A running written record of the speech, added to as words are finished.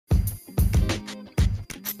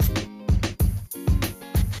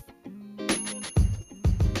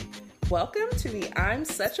Welcome to the I'm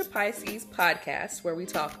Such a Pisces podcast, where we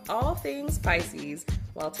talk all things Pisces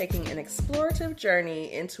while taking an explorative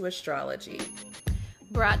journey into astrology.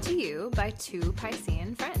 Brought to you by two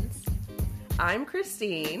Piscean friends. I'm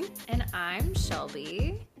Christine. And I'm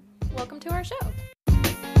Shelby. Welcome to our show.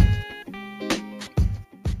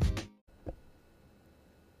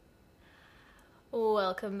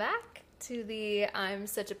 Welcome back to the I'm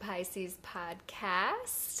Such a Pisces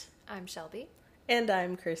podcast. I'm Shelby. And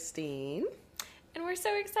I'm Christine. And we're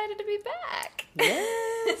so excited to be back.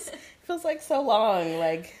 Yes. It feels like so long.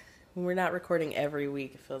 Like, when we're not recording every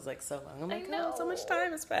week, it feels like so long. I'm like, oh, so much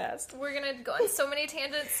time has passed. We're going to go on so many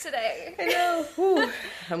tangents today. I know. Whew.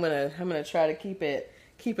 I'm gonna try to keep it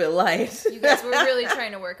light. You guys, we're really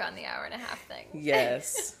trying to work on the hour and a half thing.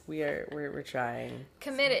 Yes, we're trying.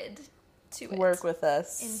 Committed to it. Work with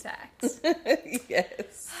us. In fact.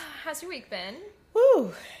 Yes. How's your week been?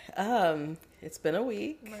 Whew. It's been a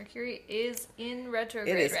week. Mercury is in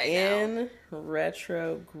retrograde It is right in now.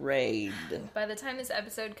 retrograde. By the time this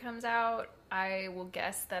episode comes out, I will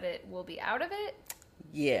guess that it will be out of it.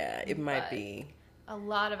 Yeah, it might be. A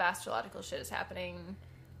lot of astrological shit is happening.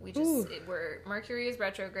 Mercury is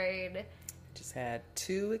retrograde. Just had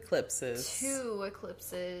two eclipses.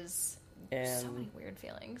 And so many weird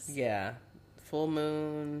feelings. Yeah. Full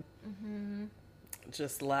moon. Mm-hmm.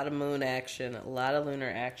 Just a lot of moon action, a lot of lunar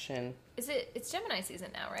action. It's Gemini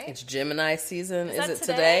season now, right? It's Gemini season. Is it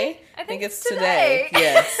today? I think it's today.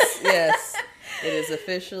 Yes. It is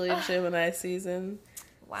officially Gemini season.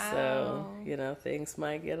 Wow. So, things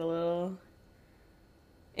might get a little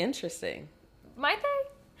interesting. Might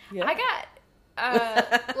they? Yeah. I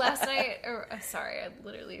got, last night, I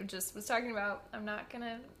literally just was talking about, I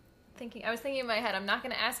was thinking in my head, I'm not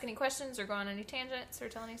going to ask any questions or go on any tangents or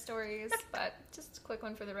tell any stories, but just a quick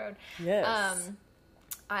one for the road. Yes.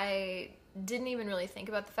 I didn't even really think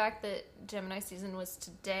about the fact that Gemini season was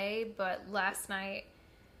today, but last night,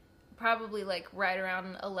 probably like right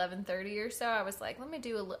around 11:30 or so, I was like, I'm going to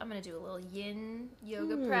do a little yin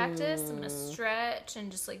yoga practice. I'm going to stretch and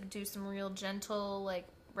just like do some real gentle, like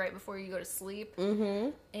right before you go to sleep.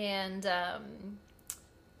 Mm-hmm. And,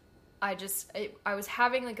 I was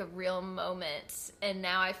having like a real moment, and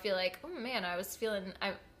now I feel like, oh man, I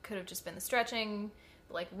could have just been the stretching,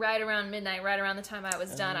 but like right around midnight, right around the time I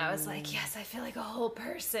was done, I was like, yes, I feel like a whole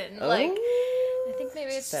person. Like, I think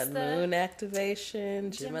maybe it's that moon activation,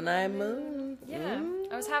 Gemini moon. Yeah,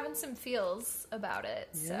 I was having some feels about it,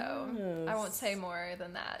 so I won't say more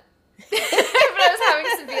than that. But I was having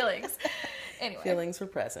some feelings. Anyway. Feelings were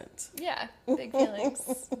present. Yeah, big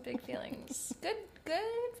feelings. Big feelings. Good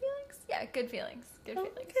feelings? Yeah, good feelings. Good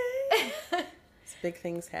feelings. Okay. It's big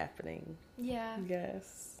things happening. Yeah.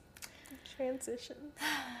 Yes. Transition.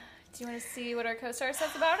 Do you want to see what our co-star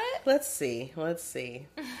says about it? Let's see. Who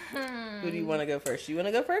do you want to go first? You want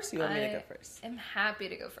to go first? Or you want me to go first? I'm happy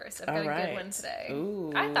to go first. I've got a good one today.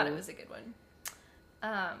 Ooh. I thought it was a good one.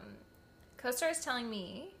 Co-star is telling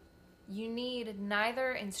me you need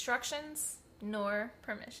neither instructions nor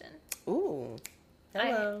permission. Ooh.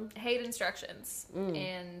 Hello. I hate instructions,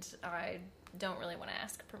 and I don't really want to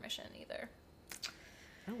ask permission either.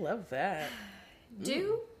 I love that.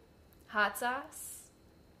 Do hot sauce.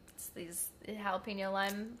 It's these jalapeno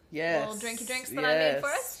lime little drinky drinks that I made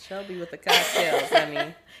for us. Shelby with the cocktails,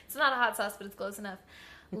 honey. It's not a hot sauce, but it's close enough.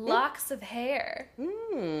 Locks of hair.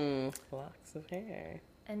 Locks of hair.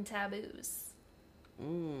 And taboos.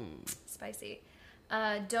 Spicy.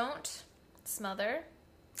 Don't smother.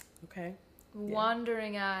 Okay.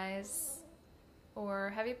 Wandering eyes. Or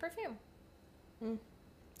heavy perfume.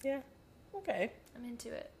 Yeah. Okay. I'm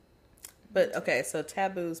into it. But, okay, so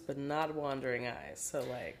taboos, but not wandering eyes. So,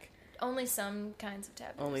 like... Only some kinds of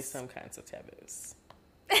taboos. Only some kinds of taboos.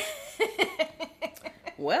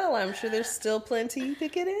 Well, I'm sure there's still plenty to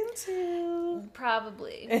get into.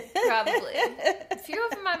 Probably. A few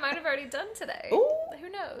of them I might have already done today. Ooh. Who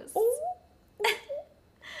knows? Ooh.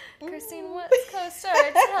 Christine, what's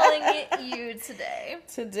co-star telling you today?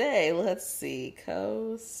 Today, let's see.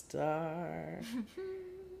 Co-star.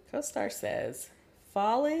 Co-star says,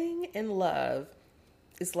 falling in love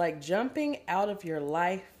is like jumping out of your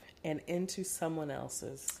life and into someone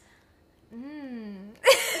else's.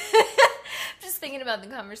 Just thinking about the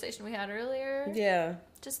conversation we had earlier. Yeah.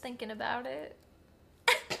 Just thinking about it.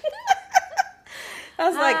 I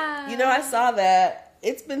was like, I saw that.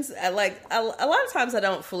 It's been, like, a lot of times I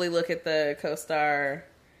don't fully look at the co-star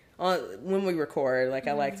when we record. Like,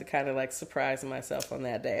 I like to kind of, like, surprise myself on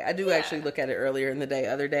that day. I do actually look at it earlier in the day,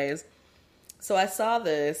 other days. So I saw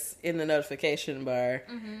this in the notification bar,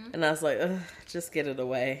 and I was like, ugh, just get it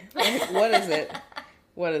away. Like, what is it?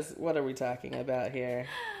 What are we talking about here?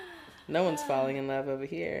 No one's falling in love over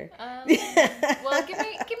here. Well, give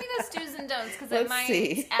me those do's and don'ts, because I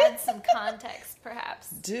might add some context, perhaps.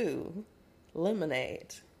 Do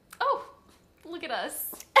lemonade. Oh, look at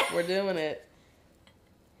us. We're doing it.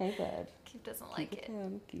 Hey, bud. Keith doesn't like it.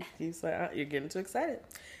 Keith's like, oh, you're getting too excited.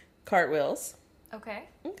 Cartwheels. Okay.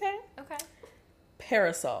 Okay.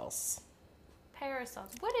 Parasols.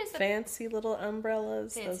 What is it? Fancy little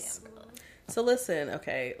umbrellas. Fancy umbrellas. So listen,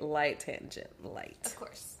 okay, light tangent. Light. Of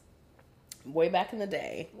course. Way back in the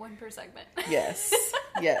day. One per segment. Yes.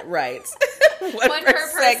 Yeah, right. One per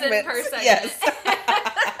person per segment. Yes.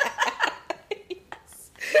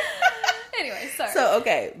 Anyway, sorry. So,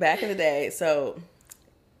 okay, back in the day. So,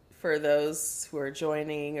 for those who are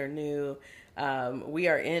joining or new, we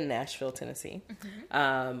are in Nashville, Tennessee.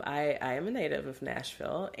 Mm-hmm. I am a native of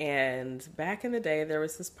Nashville. And back in the day, there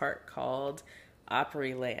was this park called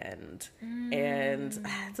Opryland. And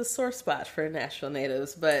it's a sore spot for Nashville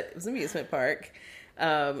natives, but it was an amusement park.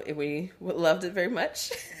 And we loved it very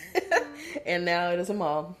much. And now it is a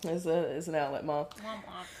mall. It's an outlet mall.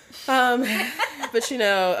 But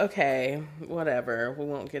okay, whatever. We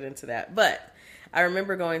won't get into that. But I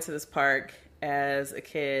remember going to this park as a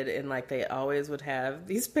kid, and like they always would have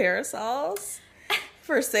these parasols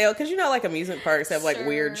for sale, because like amusement parks have like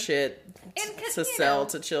weird shit to sell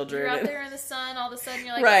to children. You're out there in the sun, all of a sudden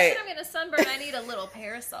you're like, right. I'm getting a sunburn, I need a little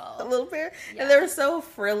parasol. A little pair. Yeah. And they were so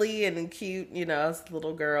frilly and cute, I was a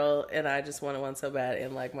little girl, and I just wanted one so bad,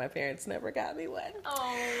 and like my parents never got me one.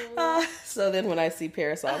 Oh. So then when I see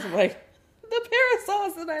parasols, I'm like, the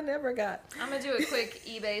parasols that I never got. I'm going to do a quick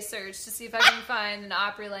eBay search to see if I can find an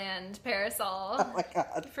Opryland parasol. Oh my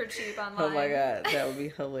God. For cheap online. Oh my God, that would be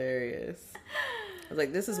hilarious. I was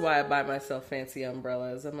like, this is why I buy myself fancy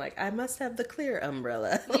umbrellas. I'm like, I must have the clear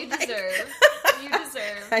umbrella. You deserve. You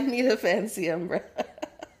deserve. I need a fancy umbrella.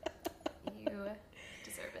 You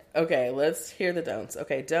deserve it. Okay, let's hear the don'ts.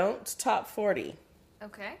 Okay, don't top 40.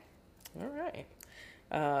 Okay. All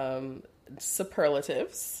right.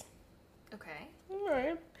 Superlatives. Okay. All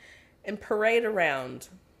right. And parade around.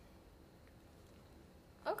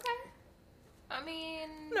 Okay. I mean...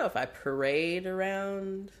 I don't know if I parade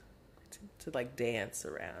around to like dance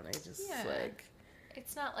around. I just like...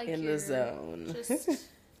 It's not like in you're the zone. Just,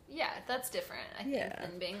 yeah, that's different, I think, Yeah.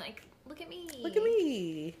 than being like, look at me. Look at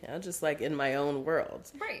me. I'm just like in my own world.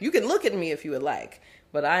 Right. You can look at me if you would like,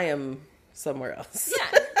 but I am somewhere else.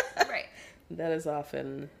 Yeah, right. That is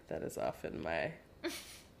often my...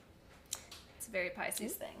 It's a very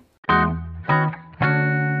Pisces thing.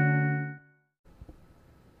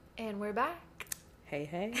 And we're back.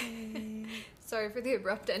 Hey. Sorry for the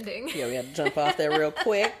abrupt ending. Yeah, we had to jump off there real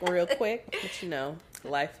quick. But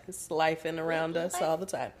life is life in around us all the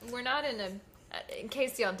time. We're not in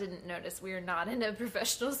case y'all didn't notice, we are not in a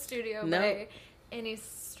professional studio by any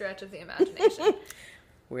stretch of the imagination.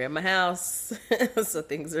 We're at my house, so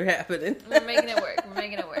things are happening. We're making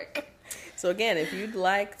it work. So again, if you'd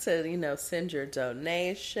like to, send your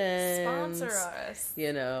donations, sponsor us.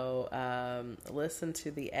 Listen to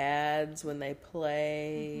the ads when they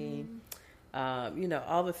play. Mm-hmm.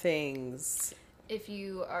 All the things. If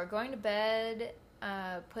you are going to bed,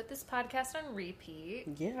 put this podcast on repeat.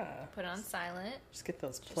 Yeah. Put it on silent. Just get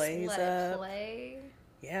those plays let up. It play.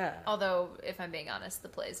 Yeah. Although, if I'm being honest, the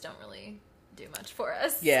plays don't really do much for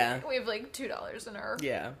us. Yeah. We have like $2 in our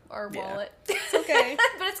wallet. It's okay.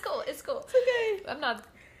 But it's cool. It's okay. I'm not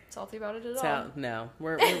salty about it at all. No,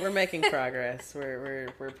 we're making progress.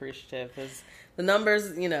 We're appreciative. The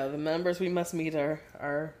numbers, the numbers we must meet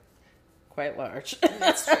are quite large.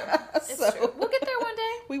 That's true. It's true. We'll get there one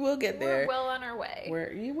day. We will get there. We're well on our way.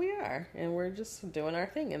 We are, and we're just doing our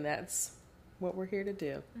thing, and that's what we're here to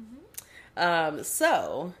do. Mm-hmm.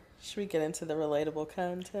 So, should we get into the relatable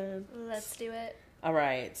content? Let's do it. All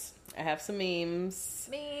right. I have some memes.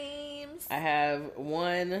 I have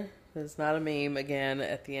one that's not a meme, again,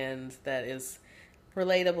 at the end, that is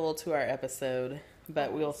relatable to our episode,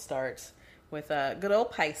 but we'll start with good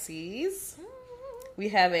old Pisces. We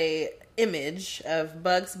have a image of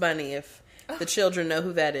Bugs Bunny, if the children know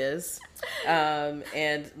who that is,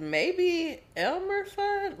 and maybe Elmer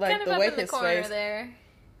Fudd, like kind of the up way in the his corner face. There.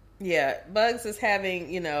 Yeah, Bugs is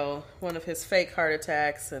having, one of his fake heart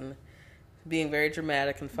attacks and being very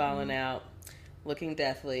dramatic and falling out, looking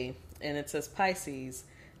deathly, and it says, Pisces,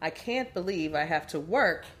 I can't believe I have to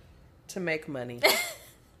work to make money.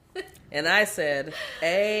 And I said,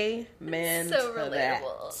 amen so to relatable. that.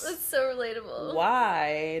 It's so relatable.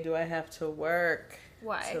 Why do I have to work?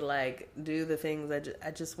 Why? To, do the things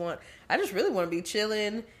I just want. I just really want to be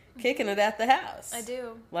chilling, kicking it at the house. I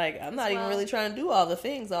do. I'm not even really trying to do all the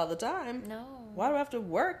things all the time. No. Why do I have to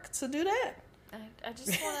work to do that? I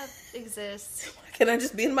just want to exist. Why can't I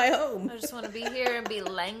just be in my home? I just want to be here and be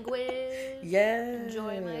languid. Yes.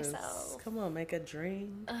 Enjoy myself. Come on, make a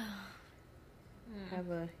drink. Have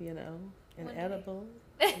a, an One edible,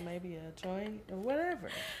 or maybe a joint, or whatever.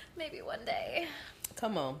 Maybe one day.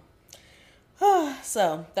 Come on.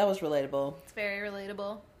 So, that was relatable. It's very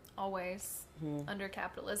relatable. Always. Under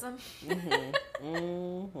capitalism.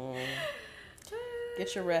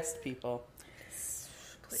 Get your rest, people.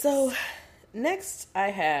 Please. So, next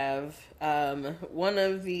I have one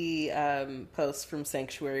of the posts from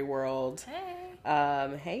Sanctuary World. Hey.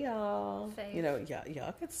 Hey y'all. Fave.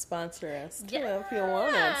 Y'all could sponsor us too Yeah. if you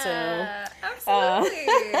wanted to.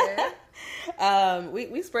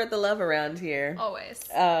 Absolutely. We spread the love around here. Always.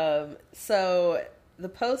 So the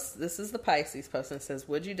post, this is the Pisces post, and it says,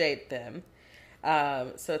 "Would you date them?"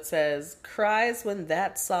 So it says, "Cries when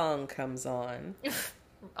that song comes on."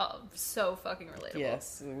 Oh, so fucking relatable.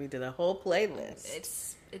 Yes, we did a whole playlist.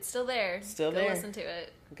 It's still there. Still Go there. listen to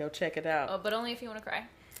it. Go check it out. Oh, but only if you want to cry.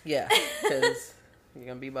 Yeah, because you're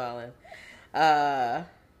gonna be balling, and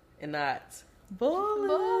not balling.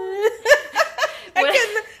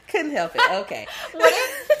 I couldn't help it. Okay. What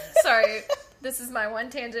if? Sorry, this is my one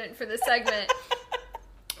tangent for this segment.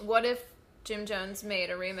 What if Jim Jones made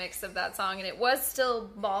a remix of that song and it was still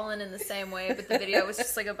ballin' in the same way, but the video was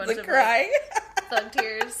just like a bunch of crying, thug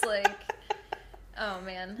tears? Like, oh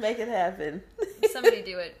man, make it happen. Somebody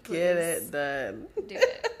do it, please. Get it done. Do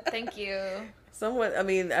it. Thank you. Someone, I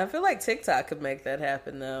mean, I feel like TikTok could make that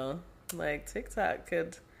happen though. Like TikTok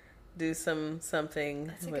could do something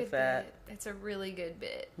That's a with good that. bit. It's a really good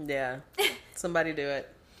bit. Yeah. Somebody do it.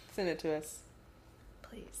 Send it to us.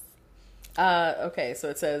 Please. Okay, so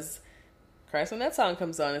it says, Christ, when that song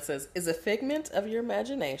comes on, it says, "Is a figment of your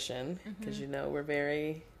imagination," because we're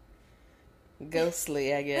very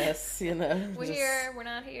ghostly, I guess. We're here. We're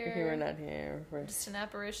not here. We're not here. We're just an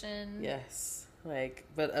apparition. Yes.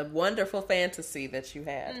 But a wonderful fantasy that you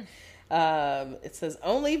had. It says,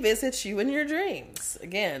 "Only visits you in your dreams."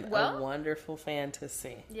 Again, a wonderful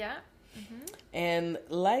fantasy. Yeah. And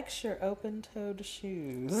likes your open-toed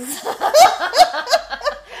shoes.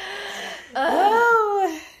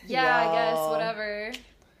 Yeah, y'all. I guess, whatever.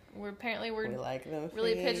 We're we like them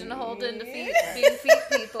really feet. pigeonholed into being feet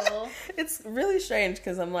people. It's really strange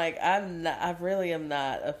because I'm like, I really am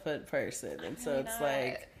not a foot person. And so it's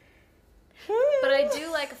like... But I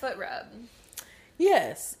do like a foot rub.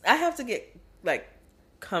 Yes. I have to get,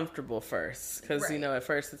 comfortable first. Because, Right. at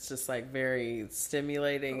first it's just, very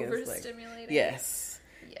stimulating. Overstimulating. Yes.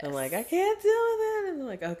 Yes. I'm like, I can't deal with it. And I'm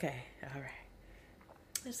like, okay, all right.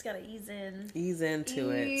 I just gotta ease in. Ease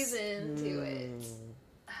into it. Ease into it.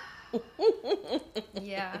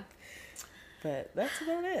 Yeah. But that's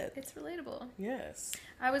about it. It's relatable. Yes.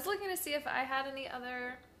 I was looking to see if I had any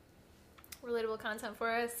other relatable content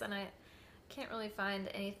for us, and I can't really find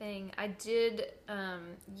anything. I did, I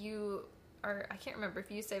can't remember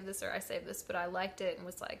if you saved this or I saved this, but I liked it and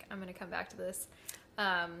was like, I'm going to come back to this.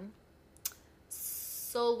 I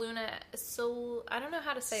don't know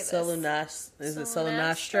how to say this. Is it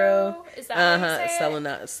Solonastro? Is that how you say it?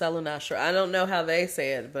 Solonastro. I don't know how they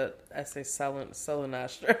say it, but I say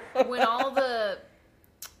Solonastro. When all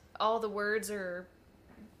the words are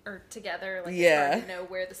together, it's hard to know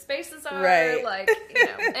where the spaces are. Right.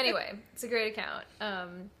 Anyway, it's a great account.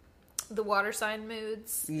 The water sign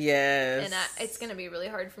moods. Yes. And it's going to be really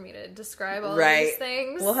hard for me to describe all right. of these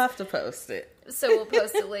things. We'll have to post it. So we'll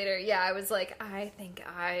post it later. Yeah, I was like, I think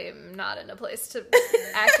I'm not in a place to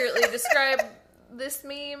accurately describe this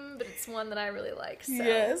meme, but it's one that I really like. So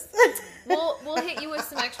yes. we'll hit you with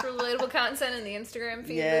some extra relatable content in the Instagram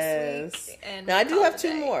feed this week. And now I do have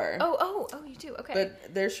two more. Oh, you do? Okay.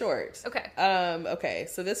 But they're short. Okay. Okay,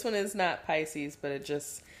 so this one is not Pisces, but it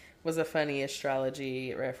just was a funny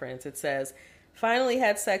astrology reference. It says, "Finally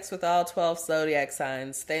had sex with all 12 zodiac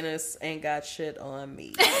signs. Thanos ain't got shit on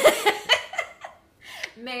me."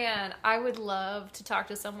 Man, I would love to talk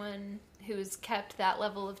to someone who's kept that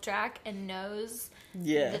level of track and knows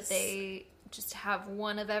that they just have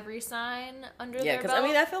one of every sign under their belt. Yeah,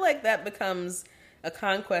 because I feel like that becomes a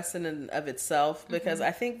conquest in and of itself, because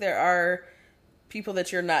I think there are people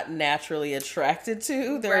that you're not naturally attracted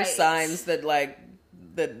to. There are signs that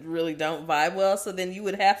that really don't vibe well, so then you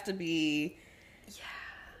would have to be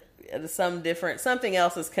something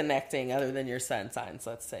else is connecting other than your sun signs,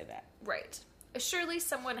 let's say that. Right. Surely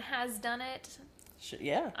someone has done it.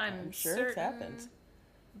 I'm sure it's happened.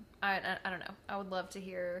 I don't know. I would love to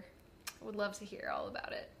hear all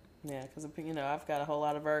about it. Yeah, because I've got a whole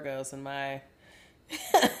lot of Virgos in my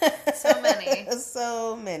So many.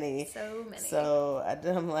 So many. So many. So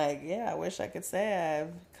I'm like, yeah, I wish I could say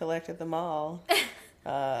I've collected them all.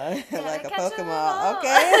 Like a Pokemon.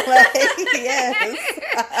 Okay. Like, yes.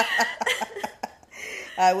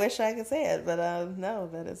 I wish I could say it, but no,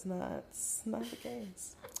 that is not the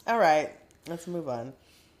case. All right, let's move on.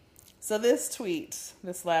 So this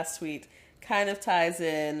last tweet, kind of ties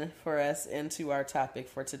in for us into our topic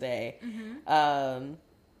for today. Mm-hmm.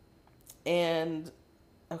 And,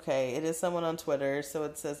 okay, it is someone on Twitter, so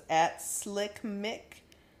it says at Slick Mick,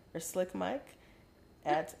 or Slick Mike,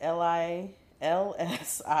 at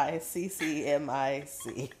LSICCMIC.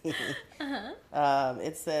 Uh-huh.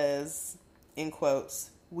 It says, in quotes,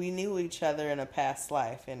 "We knew each other in a past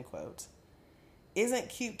life," end quote. "Isn't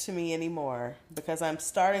cute to me anymore because I'm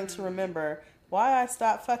starting to remember why I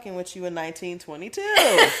stopped fucking with you in 1922.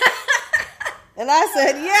 And I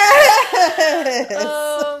said, yes!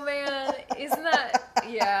 Oh, man. Isn't that...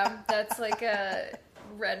 Yeah, that's like a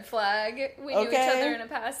red flag. We knew each other in a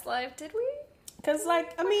past life. Did we? Because,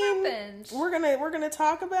 like, I mean, happened? we're gonna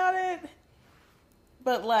talk about it,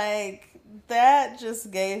 but, like, that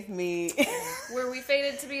just gave me... Were we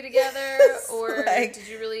fated to be together, or like, did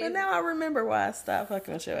you really... But now I remember why I stopped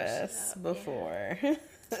fucking with your ass before. Yeah.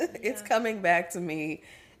 It's coming back to me,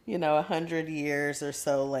 100 years or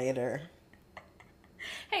so later.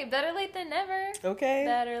 Hey, better late than never. Okay.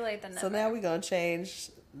 Better late than never. So now we're going to change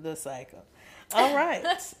the cycle. All right.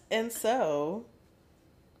 And so,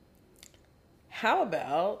 how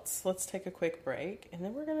about, let's take a quick break, and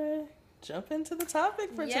then we're going to jump into the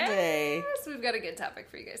topic for today. Yes, we've got a good topic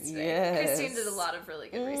for you guys today. Yes. Christine did a lot of really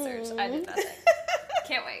good research. I did nothing.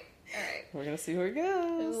 Can't wait. All right. We're going to see where it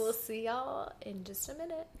goes. We'll see y'all in just a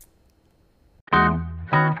minute.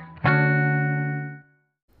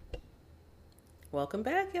 Welcome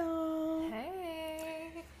back, y'all.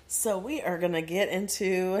 Hey. So we are going to get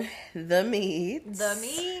into the meats. The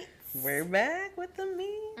meats. We're back with the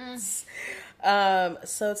meats.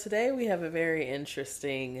 So today we have a very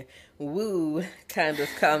interesting woo kind of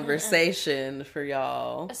conversation for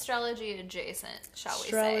y'all. Astrology adjacent, shall we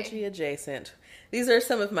say. Astrology adjacent. These are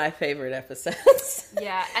some of my favorite episodes.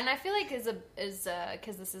 Yeah, and I feel like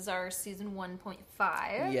because this is our season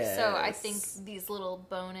 1.5. Yes. So I think these little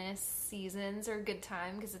bonus seasons are a good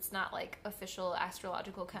time because it's not like official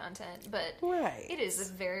astrological content, but it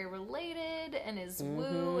is very related and is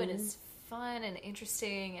woo and is fun and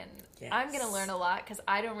interesting, and I'm going to learn a lot because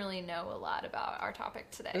I don't really know a lot about our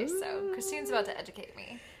topic today. Ooh. So Christine's about to educate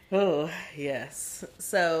me. Oh, yes.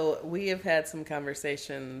 So we have had some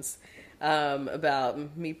conversations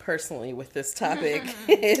about me personally with this topic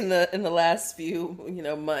in the last few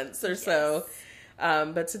months or so.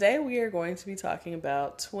 But today we are going to be talking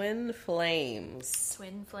about twin flames.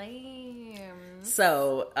 Twin flames.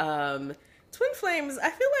 So, twin flames,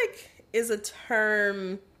 I feel like is a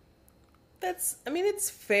term it's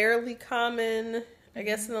fairly common, I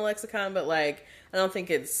guess, in the lexicon, but like I don't think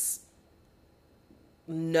it's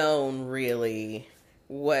known really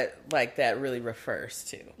what like that really refers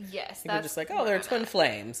to. Yes, people are just like, oh, they're twin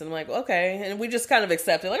flames, and I'm like, okay, and we just kind of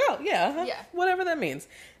accept it, like, oh yeah, whatever that means.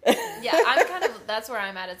 Yeah, I'm kind of, that's where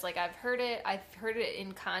I'm at. It's like I've heard it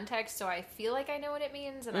in context, so I feel like I know what it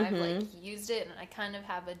means, and I've like used it, and I kind of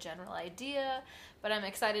have a general idea, but I'm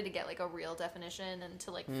excited to get like a real definition and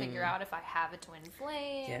to like figure out if I have a twin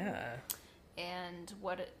flame. Yeah. And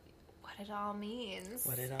what it all means.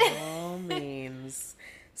 What it all means.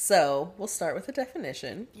 So, we'll start with the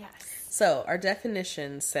definition. Yes. So, our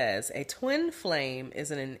definition says, a twin flame is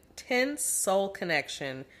an intense soul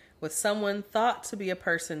connection with someone thought to be a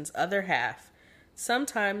person's other half,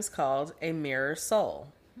 sometimes called a mirror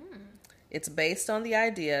soul. It's based on the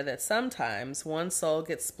idea that sometimes one soul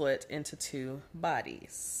gets split into two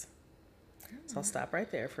bodies. So, I'll stop right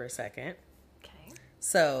there for a second. Okay.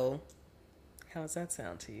 So, how does that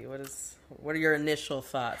sound to you? What are your initial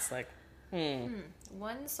thoughts? Like,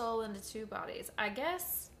 one soul into two bodies. I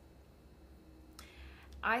guess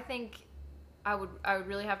I think I would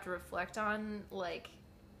really have to reflect on like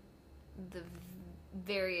the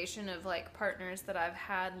variation of like partners that I've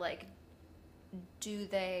had. Like,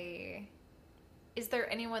 is there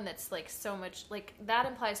anyone that's like so much like that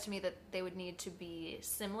implies to me that they would need to be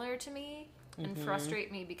similar to me and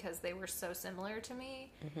frustrate me because they were so similar to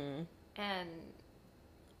me, and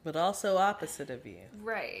but also opposite of you.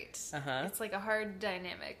 Right. It's like a hard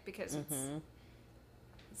dynamic because it's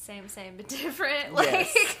same but different. Like,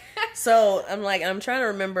 yes. So I'm trying to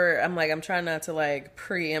remember. I'm trying not to like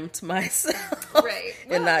preempt myself, right,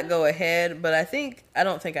 and not go ahead. But I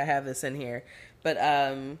don't think I have this in here. But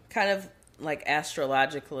kind of like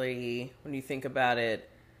astrologically, when you think about it,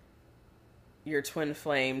 your twin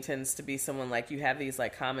flame tends to be someone like you have these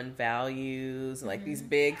like common values, like these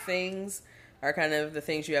big things are kind of the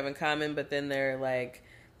things you have in common, but then they're like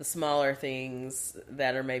the smaller things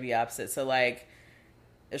that are maybe opposite. So like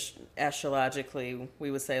astrologically,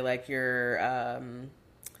 we would say like your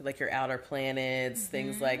outer planets,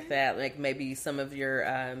 things like that. Like maybe some of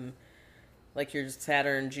your like your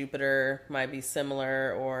Saturn, Jupiter might be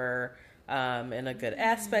similar or in a good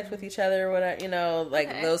aspect with each other, whatever, you know,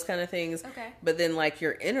 like those kind of things. Okay. But then like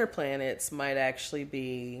your inner planets might actually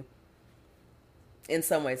be in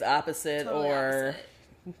some ways opposite or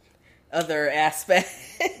other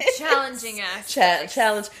aspects. Challenging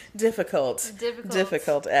aspects.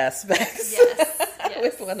 Difficult aspects Yes.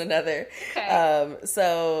 with one another. Okay.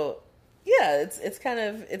 So yeah,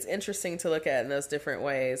 it's interesting to look at in those different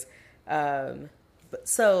ways.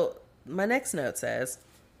 So my next note says,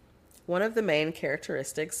 one of the main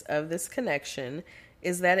characteristics of this connection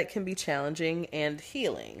is that it can be challenging and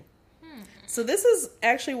healing. So this is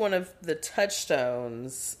actually one of the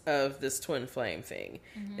touchstones of this twin flame thing.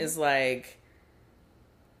 Is like,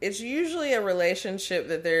 it's usually a relationship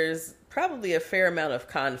that there's probably a fair amount of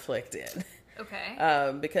conflict in.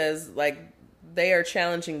 Okay. Because like they are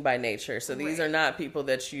challenging by nature. So these are not people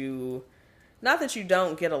that not that you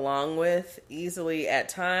don't get along with easily at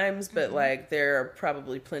times, but like there are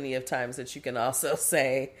probably plenty of times that you can also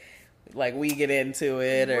say, like, we get into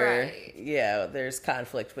it, or there's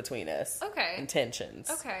conflict between us. Okay. And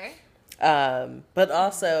tensions. Okay. But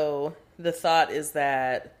also the thought is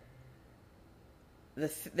that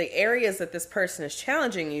the areas that this person is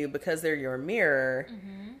challenging you because they're your mirror,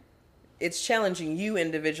 it's challenging you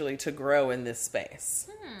individually to grow in this space.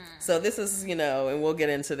 So this is, you know, and we'll get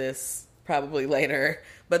into this probably later,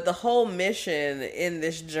 but the whole mission in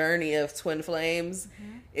this journey of twin flames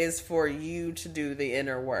is for you to do the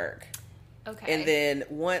inner work. Okay. And then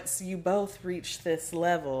once you both reach this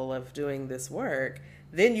level of doing this work,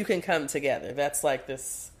 then you can come together. That's like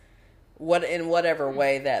this, in whatever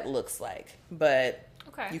way that looks like. But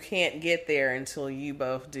you can't get there until you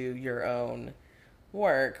both do your own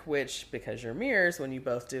work, which, because you're mirrors, when you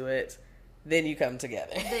both do it, then you come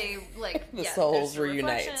together. They like the souls the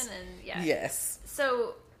reunite. And, yes.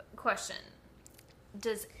 So, question: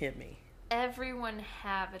 does hit me? Everyone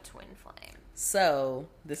have a twin flame? So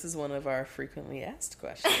this is one of our frequently asked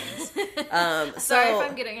questions. Sorry if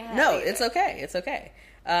I'm getting ahead. No, it's okay. It's okay.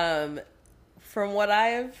 From what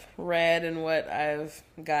I've read and what I've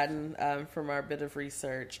gotten from our bit of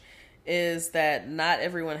research, is that not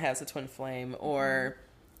everyone has a twin flame, or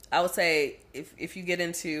I would say if you get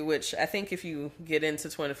into, which I think if you get into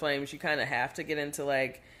twin flames, you kind of have to get into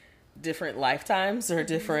like different lifetimes or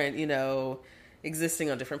different, you know,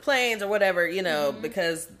 existing on different planes or whatever, you know,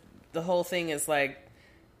 because the whole thing is like,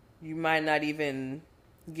 you might not even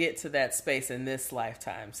get to that space in this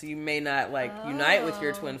lifetime. So you may not like unite with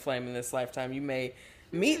your twin flame in this lifetime. You may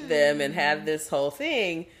meet them and have this whole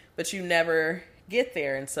thing, but you never get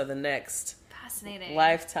there. And so the next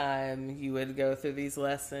lifetime you would go through these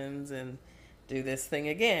lessons and do this thing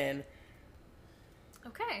again.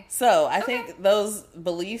 Okay. So I think those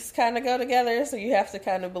beliefs kind of go together. So you have to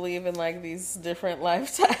kind of believe in like these different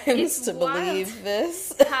lifetimes to believe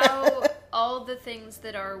this. How all the things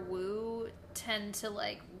that are woo tend to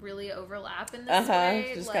like really overlap in this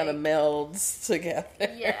way. Just like, kind of melds together.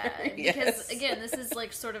 Yeah. Because again, this is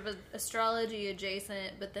like sort of astrology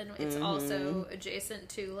adjacent, but then it's also adjacent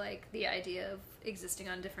to like the idea of existing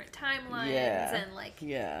on different timelines and like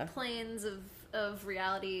planes of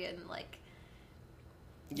reality and like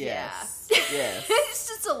yes. It's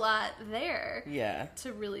just a lot there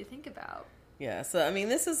to really think about. Yeah, so I mean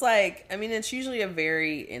this is like, I mean it's usually a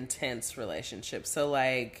very intense relationship. So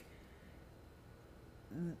like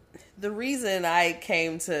the reason I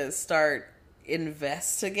came to start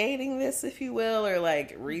investigating this, if you will, or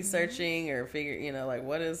like researching or figure, you know, like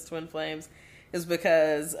what is twin flames, is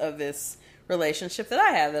because of this relationship that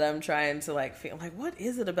I have that I'm trying to like feel like, what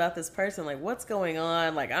is it about this person? Like what's going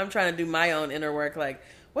on? Like I'm trying to do my own inner work. Like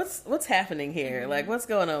what's happening here? Like what's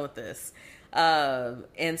going on with this?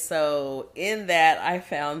 And so in that I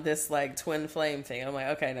found this like twin flame thing. I'm like,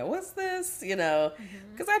 okay, now what's this? You know,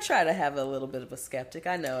 because I try to have a little bit of a skeptic.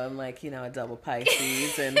 I know I'm like, you know, a double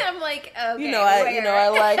Pisces, and I'm like, okay, I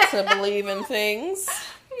like to believe in things.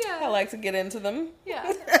 Yeah, I like to get into them.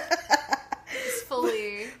 Yeah, just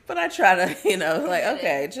fully. But I try to, you know, like,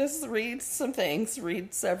 okay, just read some things,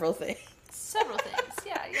 read several things. Several things,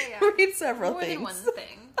 yeah. Read several More things. Than one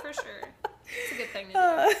thing, for sure. It's a good thing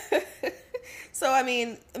to do. So, I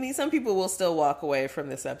mean, some people will still walk away from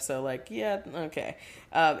this episode like, yeah, okay.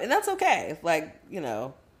 And that's okay. Like, you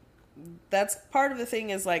know, that's part of the thing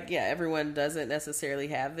is like, yeah, everyone doesn't necessarily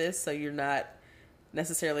have this. So you're not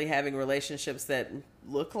necessarily having relationships that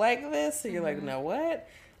look like this. So you're like, no, what?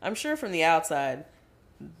 I'm sure from the outside,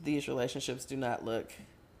 these relationships do not look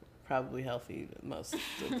probably healthy most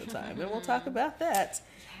of the time. And we'll talk about that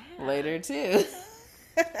later too.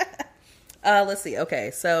 Let's see. Okay,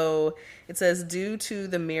 so it says, due to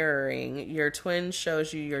the mirroring, your twin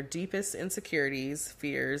shows you your deepest insecurities,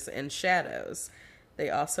 fears, and shadows. They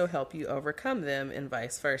also help you overcome them and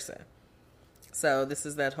vice versa. So this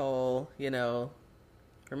is that whole, we're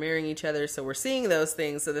mirroring each other, so we're seeing those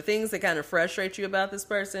things. So the things that kind of frustrate you about this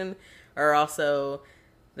person are also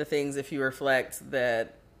the things, if you reflect,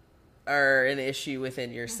 that are an issue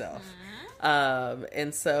within yourself.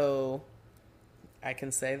 And so I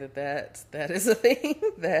can say that is a thing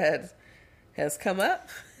that has come up.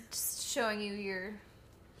 Just showing you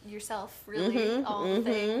yourself, really, all the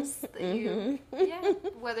things that you,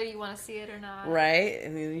 whether you want to see it or not. Right.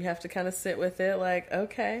 And then you have to kind of sit with it like,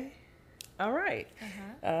 okay, all right.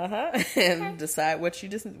 And decide what you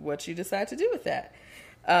decide to do with that.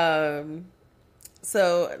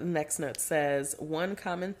 So next note says, one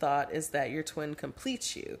common thought is that your twin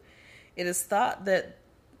completes you. It is thought that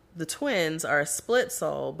the twins are a split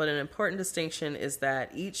soul, but an important distinction is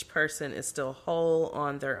that each person is still whole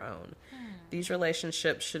on their own. These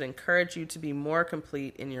relationships should encourage you to be more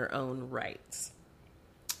complete in your own rights.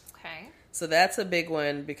 Okay. So that's a big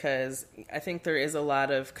one, because I think there is a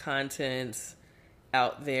lot of content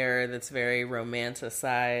out there that's very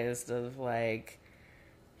romanticized of like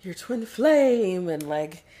your twin flame and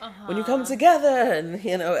like when you come together and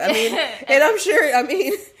and I'm sure,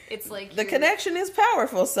 it's like the connection is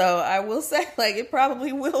powerful. So I will say, like, it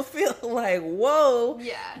probably will feel like, whoa.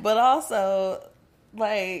 Yeah. But also,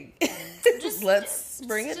 like, let's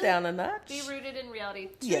bring it down a notch. Be rooted in reality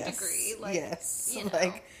to a degree. Like, yes.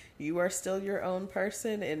 Like, you are still your own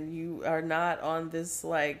person and you are not on this,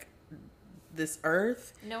 like, this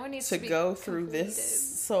earth. No one needs to go through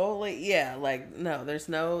this solely. Yeah. Like, no, there's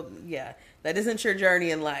no, that isn't your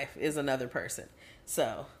journey in life, is another person.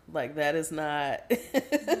 So, like, that is not,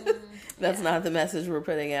 that's not the message we're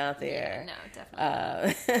putting out there. Yeah, no,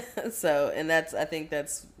 definitely. So, and I think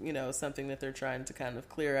that's, something that they're trying to kind of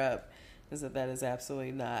clear up, is that is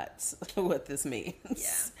absolutely not what this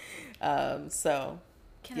means. Yeah.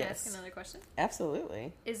 Can I ask another question?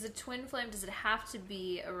 Absolutely. Is a twin flame, does it have to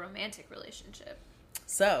be a romantic relationship?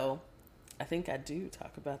 So, I think I do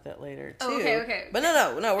talk about that later, too. Oh, okay. But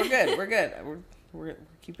no, we're good. We're good. We're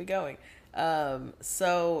keep it going.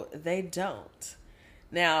 So they don't.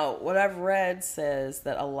 Now, what I've read says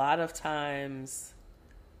that a lot of times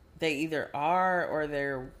they either are or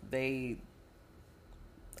they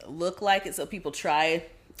look like it. So people try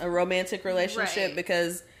a romantic relationship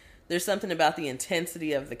because there's something about the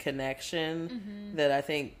intensity of the connection that I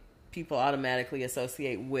think people automatically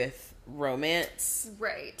associate with romance.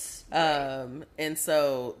 Right. And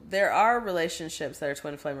so there are relationships that are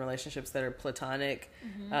twin flame relationships that are platonic.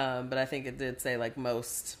 But I think it did say like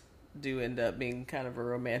most do end up being kind of a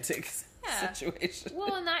romantic situation.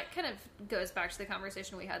 Well, and that kind of goes back to the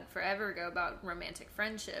conversation we had forever ago about romantic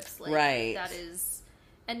friendships. Like, right. That is,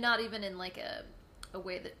 and not even in like a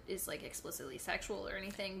way that is like explicitly sexual or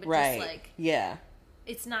anything, but just like,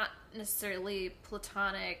 it's not necessarily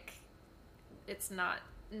platonic. It's not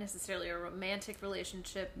necessarily a romantic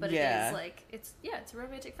relationship, but it is like, it's a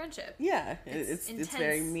romantic friendship. Yeah. It's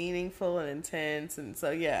very meaningful and intense. And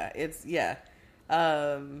so,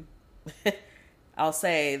 I'll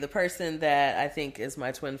say the person that I think is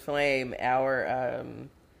my twin flame, our,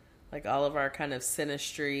 like all of our kind of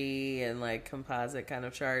synastry and like composite kind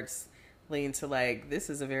of charts lean to like, this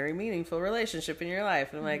is a very meaningful relationship in your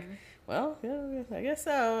life. And I'm like, well, I guess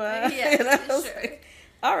so. Sure. Like,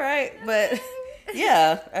 all right. But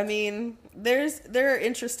yeah, I mean, there are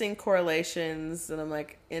interesting correlations and I'm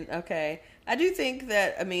like, okay, I do think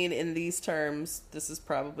that, I mean, in these terms, this is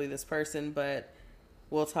probably this person, but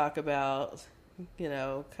we'll talk about,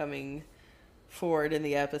 coming forward in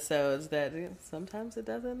the episodes that sometimes it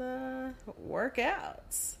doesn't work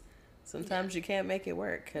out. Sometimes you can't make it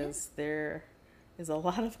work because there is a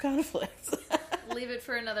lot of conflict. Leave it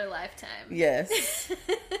for another lifetime. Yes.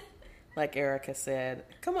 Like Erica said,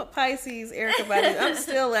 come up Pisces, Erica. I'm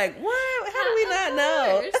still like, what? How do we not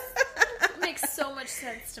know? It makes so much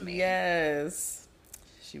sense to me. Yes.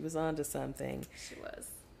 She was onto something. She was.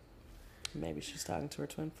 Maybe she's talking to her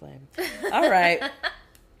twin flame. All right.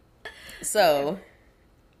 So,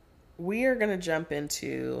 we are going to jump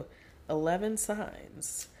into 11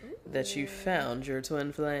 signs that you found your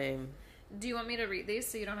twin flame. Do you want me to read these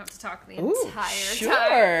so you don't have to talk the Ooh, entire sure,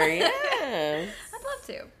 time? Yeah. I'd love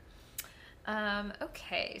to.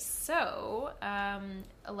 Okay, so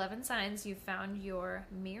 11 signs you found your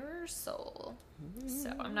mirror soul.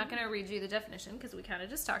 So I'm not going to read you the definition because we kind of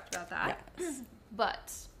just talked about that. Yes.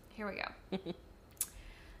 But here we go.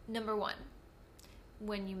 Number 1.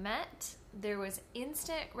 When you met, there was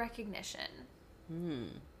instant recognition.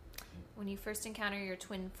 When you first encounter your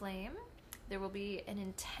twin flame, there will be an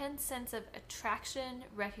intense sense of attraction,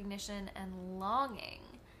 recognition, and longing.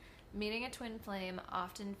 Meeting a twin flame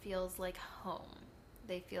often feels like home.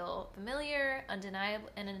 They feel familiar, undeniable,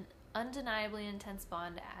 and an undeniably intense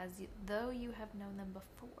bond though you have known them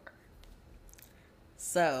before.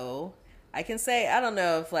 So, I can say, I don't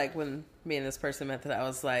know if like when me and this person met that I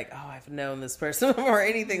was like, oh, I've known this person or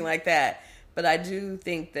anything like that. But I do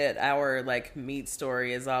think that our like meet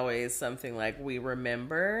story is always something like we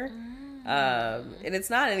remember. And it's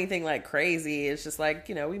not anything like crazy. It's just like,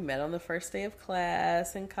 you know, we met on the first day of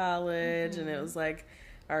class in college and it was like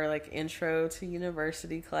our like intro to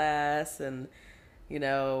university class, and you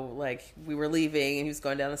know, like we were leaving and he was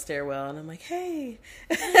going down the stairwell and I'm like, hey,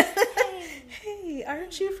 hey,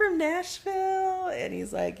 aren't you from Nashville? And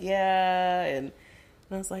he's like, yeah. And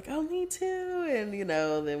I was like, oh, me too. And, you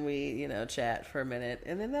know, then we, you know, chat for a minute.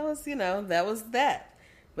 And then that was, you know, that was that.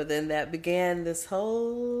 But then that began this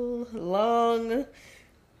whole long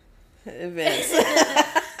event.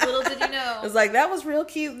 Little did you know. It was like, that was real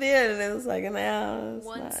cute then. And it was like, now it's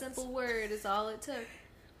one not. simple word is all it took.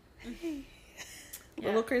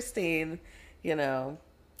 Little Christine, you know,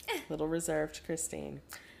 little reserved Christine.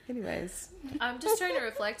 Anyways. I'm just trying to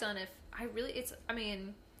reflect on if I really,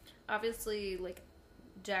 obviously, like,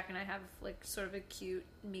 Jack and I have, like, sort of a cute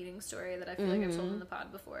meeting story that I feel like I've told in the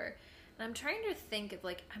pod before. And I'm trying to think of,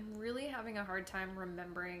 like, I'm really having a hard time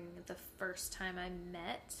remembering the first time I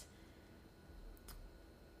met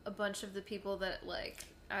a bunch of the people that, like,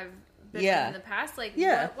 I've been with in the past. Like,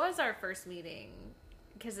 what was our first meeting?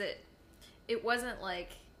 Because it wasn't,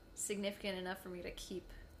 like, significant enough for me to keep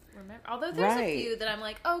remember. Although there's a few that I'm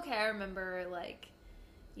like, okay, I remember, like,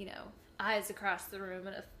 you know, eyes across the room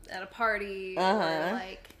at a party, or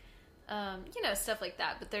like, you know, stuff like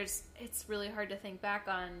that. But it's really hard to think back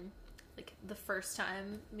on, like, the first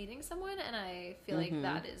time meeting someone, and I feel like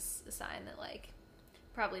that is a sign that, like,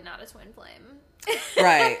 probably not a twin flame.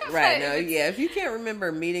 Right. No, yeah. If you can't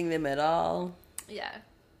remember meeting them at all. Yeah,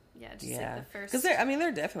 just like the first. Because there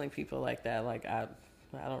are definitely people like that. Like I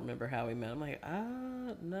don't remember how we met. I'm like,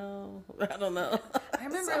 no, I don't know. I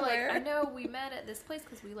remember, like, I know we met at this place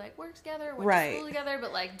because we, like, worked together, went to school together,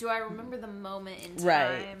 but, like, do I remember the moment in time?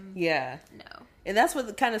 Right, yeah. No. And that's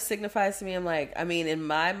what kind of signifies to me. I'm like, I mean, in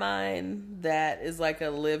my mind, that is like a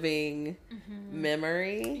living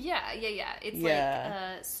memory. Yeah. It's,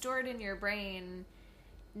 like, stored in your brain,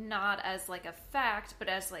 not as, like, a fact, but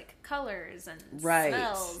as, like, colors and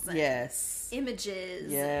smells and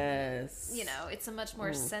images. Yes. And, you know, it's a much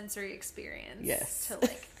more sensory experience. Yes. To,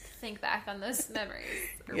 like, think back on those memories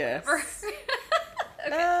or whatever.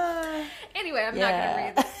 Okay. Anyway, I'm not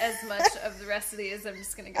going to read as much of the rest of these. I'm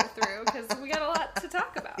just going to go through because we got a lot to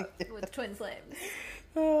talk about with twin flames.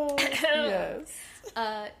 Oh, yes.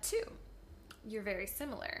 2, you're very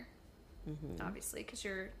similar. Obviously, because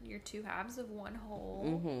you're two halves of one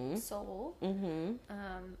whole soul.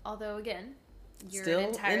 Although, again, you're still an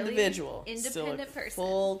entirely individual, independent still a person,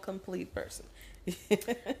 full, complete person.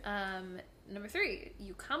 Number 3,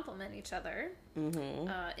 you complement each other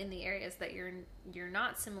in the areas that you're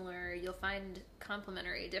not similar. You'll find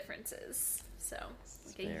complementary differences. So,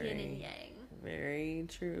 like a yin and yang. Very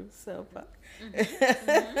true so far.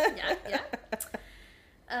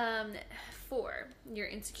 Yeah. 4, your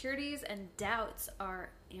insecurities and doubts are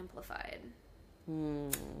amplified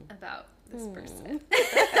about this person.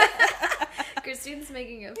 Christine's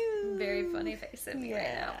making a very funny face at me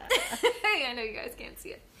right now. I know you guys can't see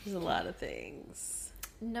it. There's a lot of things.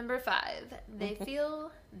 Number 5, they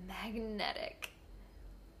feel magnetic.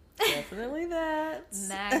 Definitely that.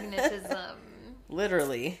 Magnetism.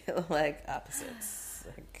 Literally, like opposites.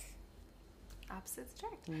 Like opposites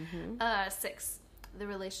attract. 6, the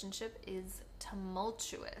relationship is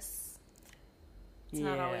tumultuous. It's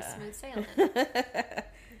not always smooth sailing.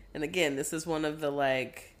 And again, this is one of the,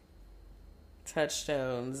 like,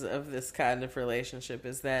 touchstones of this kind of relationship,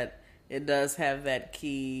 is that it does have that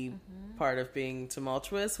key part of being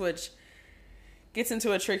tumultuous, which gets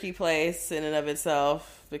into a tricky place in and of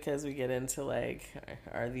itself, because we get into, like,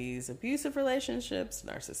 are these abusive relationships,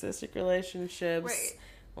 narcissistic relationships? Right.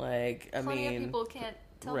 Like, Plenty of people can't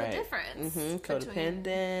tell the difference.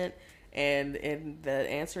 Codependent. And the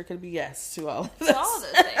answer could be yes to all of those. To all of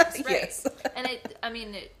those things, right? Yes.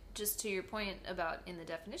 And just to your point about in the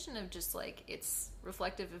definition of just like it's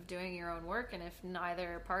reflective of doing your own work, and if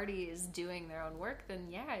neither party is doing their own work, then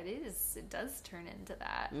yeah, it is. It does turn into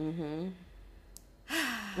that.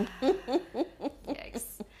 Yikes.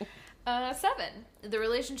 7. The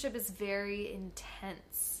relationship is very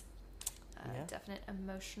intense. Definite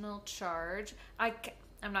emotional charge.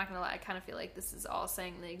 I'm not gonna lie, I kind of feel like this is all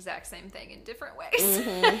saying the exact same thing in different ways.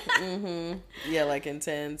 Yeah, like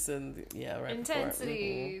intense and right.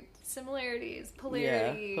 Intensity, similarities,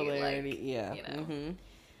 polarity. Yeah, polarity.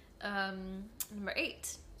 Number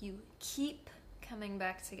 8, you keep coming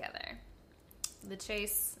back together. The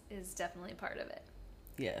chase is definitely part of it.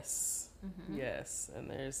 Yes. Yes, and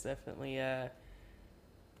there's definitely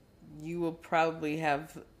you will probably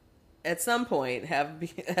have at some point have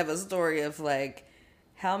a story of like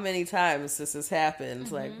how many times this has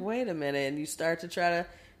happened. Like, wait a minute, and you start to try to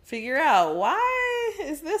figure out why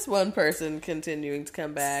is this one person continuing to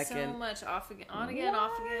come back so and much off again, on again,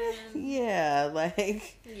 off again. Yeah,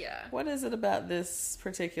 like what is it about this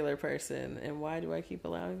particular person, and why do I keep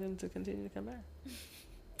allowing them to continue to come back?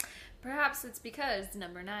 Perhaps it's because,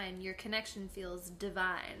 number 9, your connection feels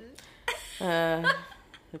divine.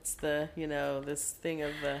 It's the, this thing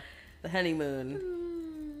of the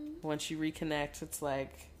honeymoon. Once you reconnect, it's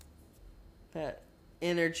like that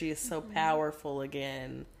energy is so powerful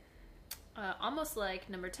again. Almost like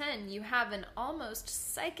number 10, you have an almost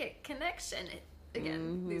psychic connection.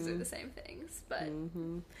 Again, these are the same things, but,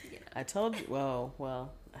 I told you,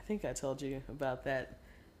 well, I think I told you about that,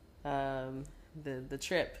 the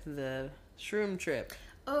trip, the shroom trip.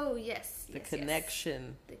 Oh, yes. The connection.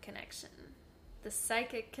 Yes. The connection. The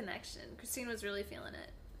psychic connection. Christine was really feeling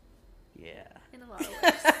it. Yeah. In a lot of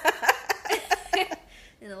ways.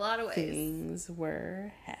 In a lot of ways. Things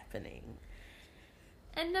were happening.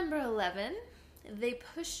 And number 11, they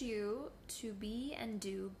push you to be and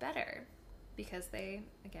do better. Because they,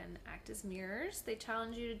 again, act as mirrors. They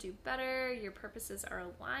challenge you to do better. Your purposes are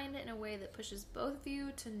aligned in a way that pushes both of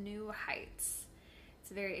you to new heights.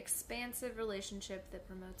 It's a very expansive relationship that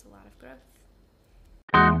promotes a lot of growth.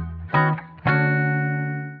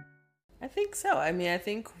 I think so. I mean, I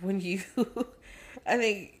think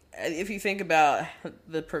if you think about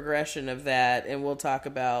the progression of that, and we'll talk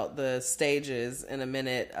about the stages in a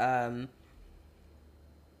minute,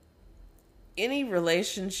 any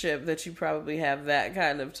relationship that you probably have that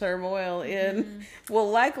kind of turmoil in will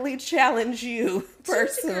likely challenge you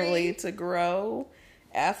personally to grow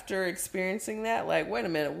after experiencing that. Like, wait a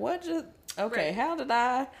minute, how did I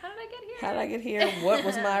get here? How did I get here? What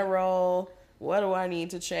was my role? What do I need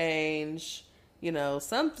to change?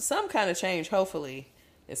 Some kind of change, hopefully,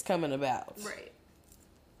 is coming about. Right.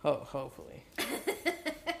 Hopefully.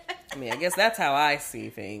 I mean, I guess that's how I see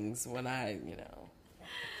things when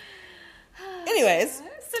Anyways. So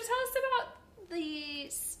tell us about the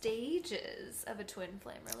stages of a twin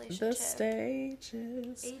flame relationship. The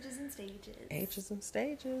stages. Ages and stages. Ages and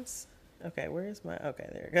stages. Okay, okay,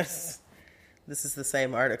 there it goes. This is the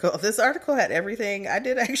same article. This article had everything. I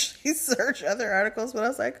did actually search other articles, but I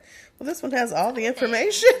was like, well, this one has all the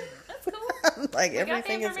information. That's cool. Like,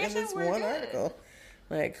 everything is in this one article.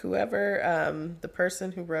 Like, whoever, the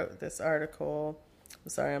person who wrote this article, I'm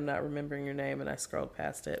sorry, I'm not remembering your name, and I scrolled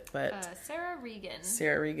past it, but Sarah Regan.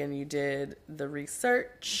 Sarah Regan, you did the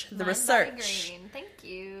research. Thank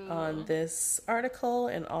you. On this article,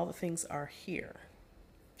 and all the things are here.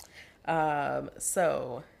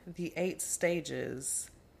 So, the 8 stages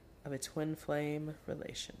of a twin flame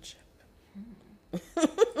relationship.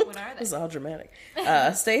 What are they? This is all dramatic.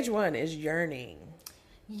 Stage 1 is yearning.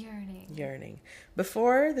 Yearning.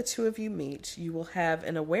 Before the two of you meet, you will have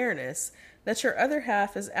an awareness that your other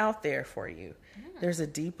half is out there for you. There's a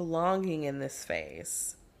deep longing in this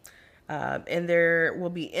phase. And there will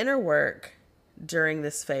be inner work during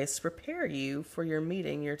this phase to prepare you for your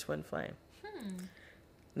meeting your twin flame.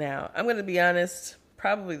 Now, I'm going to be honest,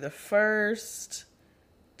 probably the first...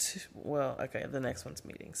 the next one's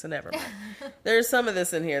meeting, so never mind. There's some of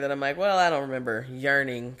this in here that I'm like, well, I don't remember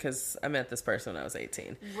yearning because I met this person when I was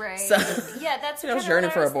 18. Right. So, yeah, that's I was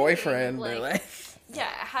yearning for a boyfriend. Like, yeah,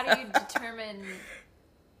 how do you determine...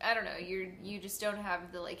 I don't know, you just don't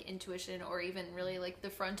have the intuition or even really the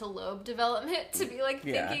frontal lobe development to be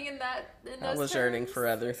thinking in those I was terms. yearning for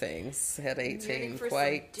other things at 18, for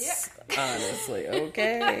quite honestly.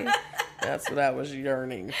 Okay, that's what I was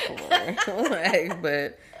yearning for.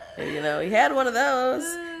 But he had one of those.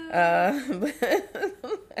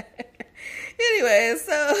 Anyway,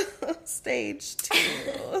 so stage 2,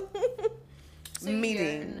 so meeting,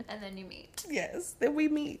 yearn, and then you meet. Yes, then we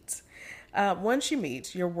meet. Once you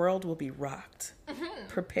meet, your world will be rocked.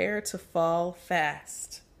 Prepare to fall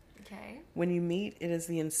fast. Okay. When you meet, it is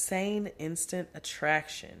the insane instant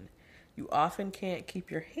attraction. You often can't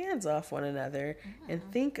keep your hands off one another and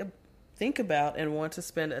think about and want to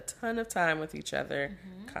spend a ton of time with each other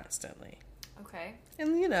constantly. Okay.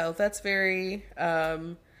 And, you know, that's very,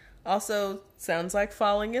 also sounds like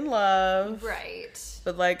falling in love. Right.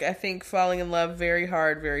 But, like, I think falling in love very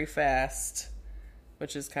hard, very fast,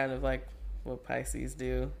 which is kind of like what Pisces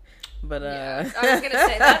do. But, yeah. I was going to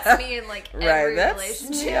say, that's me in, like, every that's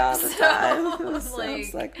relationship. Me all the time. That like,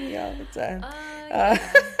 sounds like me all the time. Yeah.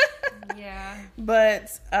 Yeah.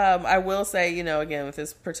 But I will say, you know, again, with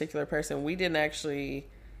this particular person, we didn't actually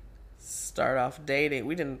start off dating.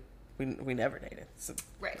 We never dated. So,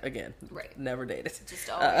 right. Again, right. Never dated.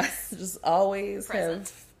 Just always present.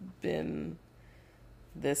 Have been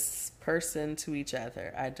this person to each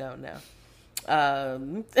other. I don't know.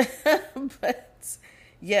 But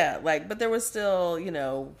yeah, like, but there was still, you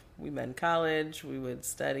know, we met in college, we would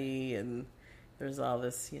study, and there's all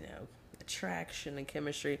this, you know, attraction and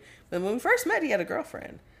chemistry. But when we first met, he had a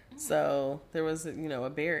girlfriend. So there was, you know, a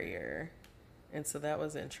barrier. And so that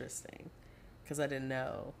was interesting because I didn't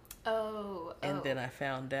know. And then I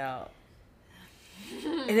found out.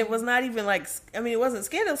 And it was not even like, I mean, it wasn't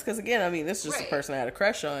scandalous because, again, I mean, this is just a person I had a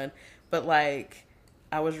crush on. But, like,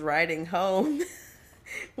 I was riding home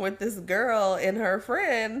with this girl and her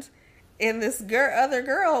friend, and this other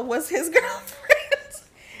girl was his girlfriend.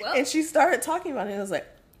 Well, and she started talking about it, and I was like,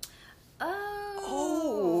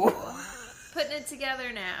 oh. Putting it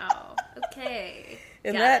together now. Okay.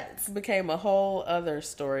 And that became a whole other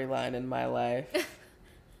storyline in my life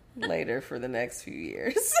later for the next few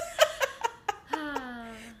years.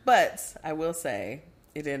 But I will say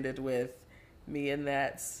it ended with me and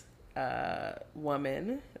that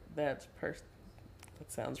woman, that person.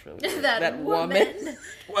 That sounds really weird. That woman.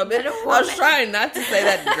 I was trying not to say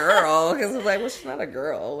that girl because I was like, well, she's not a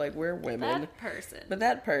girl. Like, we're women. That person. But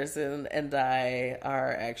that person and I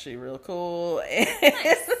are actually real cool. And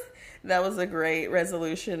nice. That was a great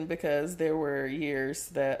resolution because there were years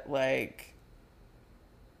that, like,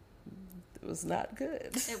 it was not good.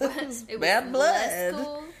 It was bad blood.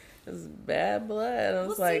 Cool. It was bad blood. I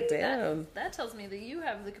was like, damn. That tells me that you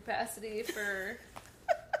have the capacity for,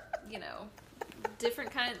 you know,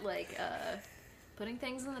 different kind, like, putting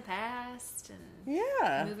things in the past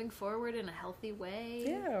and moving forward in a healthy way.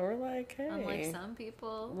 Yeah, we're like, hey. Unlike some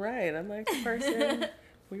people. Right, unlike the person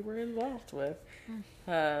we were involved with.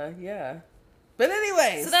 Yeah. But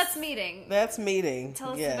anyways. So that's meeting. That's meeting.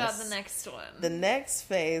 Tell us about the next one. The next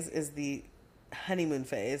phase is the honeymoon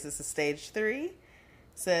phase. This is stage 3.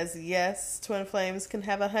 Says, yes, twin flames can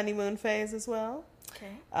have a honeymoon phase as well.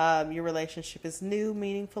 Okay. Your relationship is new,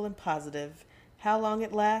 meaningful, and positive. How long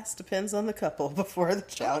it lasts depends on the couple before the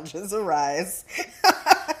challenges arise.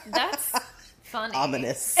 That's funny.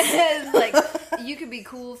 Ominous. Like, you could be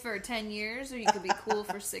cool for 10 years or you could be cool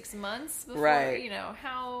for 6 months before, you know,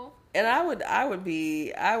 how... And I would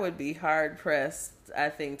be hard pressed, I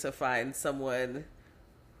think, to find someone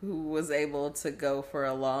who was able to go for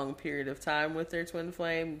a long period of time with their twin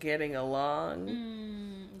flame, getting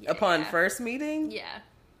along upon first meeting. Yeah.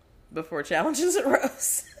 Before challenges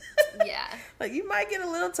arose. Yeah. Like, you might get a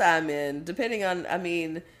little time in, depending on, I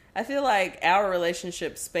mean, I feel like our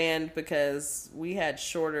relationship spanned because we had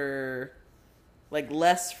shorter, like,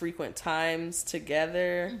 less frequent times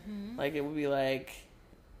together. Mm-hmm. Like, it would be like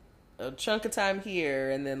a chunk of time here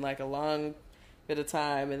and then like a long bit of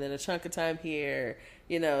time and then a chunk of time here,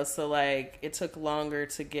 you know, so like it took longer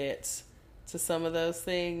to get to some of those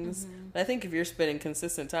things. Mm-hmm. I think if you're spending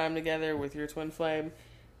consistent time together with your twin flame,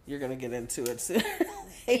 you're going to get into it sooner.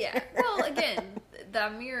 Yeah. Well, again,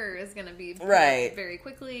 that mirror is going to be right very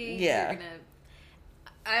quickly. Yeah. You're gonna,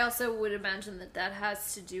 I also would imagine that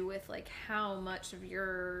has to do with like how much of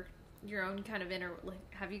your own kind of inner,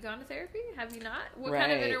 like, have you gone to therapy? Have you not? What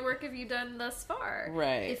kind of inner work have you done thus far?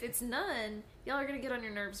 Right. If it's none, y'all are going to get on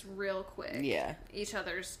your nerves real quick. Yeah. Each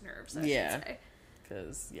other's nerves, I should say.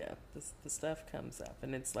 Because, the stuff comes up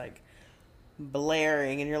and it's like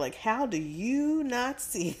blaring and you're like, how do you not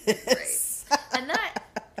see this? Right. And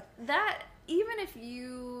that, even if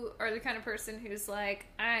you are the kind of person who's like,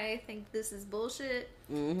 I think this is bullshit,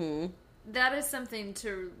 that is something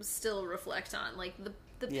to still reflect on. Like,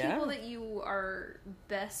 the people that you are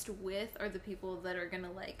best with are the people that are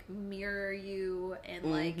gonna like mirror you and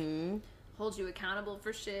like hold you accountable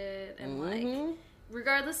for shit and like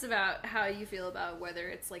regardless about how you feel about whether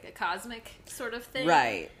it's like a cosmic sort of thing.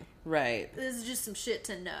 Right. This is just some shit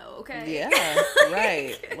to know, okay? Yeah,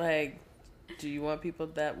 right. Like, do you want people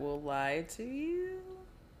that will lie to you?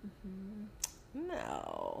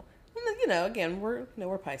 No. You know, again,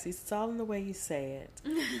 we're Pisces. It's all in the way you say it.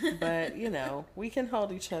 But, you know, we can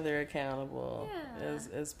hold each other accountable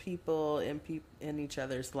as people in each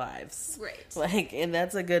other's lives. Right. Like, and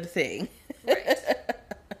that's a good thing. Right.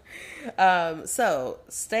 So,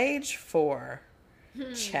 stage 4.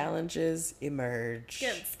 Challenges emerge.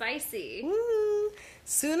 Good, spicy. Woo.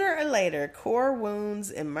 Sooner or later, core wounds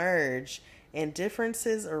emerge and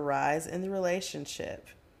differences arise in the relationship.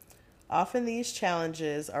 Often these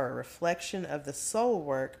challenges are a reflection of the soul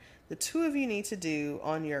work the two of you need to do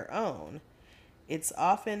on your own. It's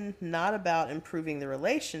often not about improving the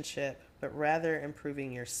relationship, but rather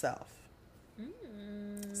improving yourself.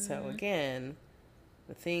 So again,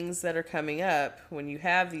 the things that are coming up when you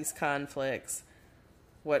have these conflicts,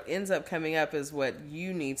 what ends up coming up is what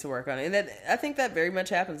you need to work on. And that, I think that very much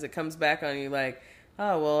happens. It comes back on you like,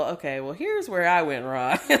 oh, well, okay, well, here's where I went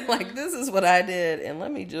wrong. Like, this is what I did, and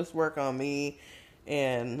let me just work on me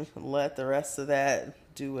and let the rest of that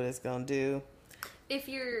do what it's going to do.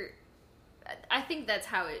 I think that's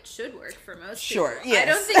how it should work for most Sure, people. yes.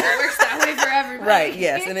 I don't think it works that way for everybody. Right,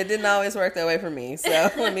 yes, and it didn't always work that way for me, so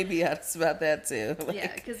let me be honest about that, too. Like,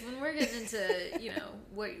 yeah, because when we're getting into, you know,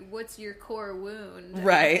 what's your core wound,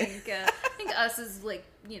 right. I think us as, like,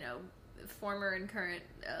 you know, former and current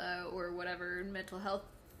or whatever mental health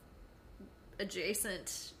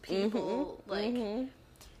adjacent people, you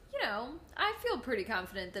know, I feel pretty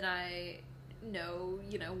confident that I know,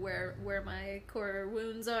 you know, where my core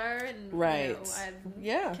wounds are, and right.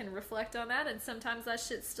 you know, I can reflect on that, and sometimes that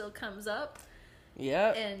shit still comes up.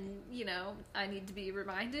 Yep. And, you know, I need to be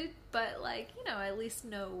reminded, but, like, you know, I at least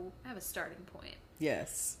know I have a starting point.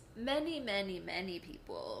 Yes. Many, many, many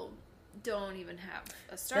people don't even have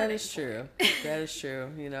a starting point. That is true. That is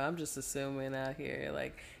true. You know, I'm just assuming out here,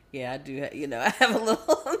 like, yeah, I do, you know, I have a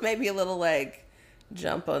little, maybe a little, like,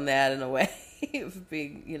 jump on that in a way of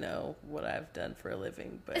being, you know, what I've done for a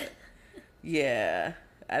living. But, yeah,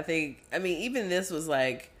 I mean, even this was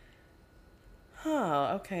like,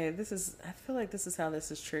 okay, I feel like this is how this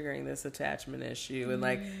is triggering this attachment issue. And,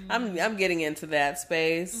 like, I'm getting into that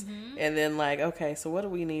space. And then, like, okay, so what do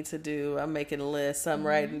we need to do? I'm making a list. I'm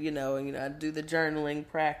writing, you know, I do the journaling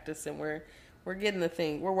practice, and we're getting the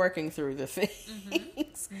thing. We're working through the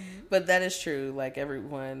things. But that is true. Like,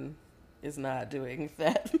 everyone is not doing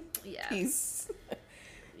that piece.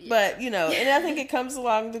 Yeah. But, you know, and I think it comes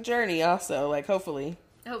along the journey also. Like, hopefully.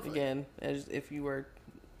 Again, as if you were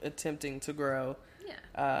attempting to grow.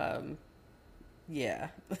 Yeah.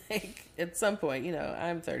 Like, at some point, you know,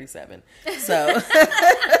 I'm 37. So,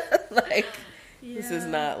 like, this is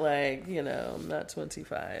not like, you know, I'm not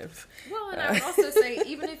 25. Well, and I would also say,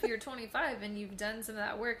 even if you're 25 and you've done some of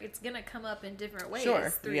that work, it's going to come up in different ways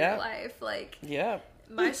through your life. Like,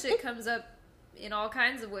 my shit comes up in all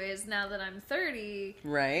kinds of ways now that I'm 30.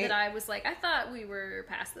 Right. That I was like, I thought we were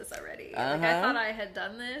past this already. Like, I thought I had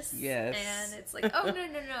done this. Yes. And it's like, oh,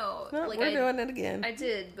 no. Like, we're doing it again. I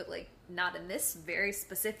did, but, like, not in this very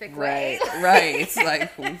specific way. Right. It's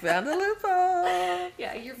like, we found a loophole.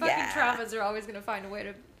 Yeah, your fucking traumas are always going to find a way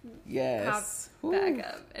to pop back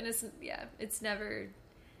up. And it's never,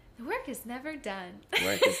 the work is never done.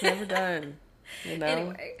 Work is never done. You know?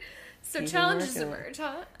 Anyway. So challenges emerge,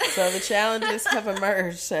 huh? So the challenges have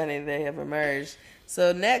emerged, honey. They have emerged.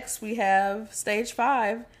 So next we have stage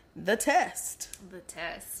 5, the test. The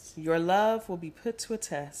test. Your love will be put to a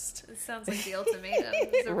test. It sounds like The Ultimatum.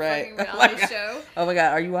 It's a right. fucking reality show. Oh my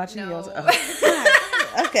God. Are you watching No. The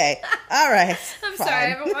Ultimatum? Okay. All right. I'm sorry. I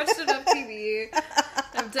haven't watched enough TV.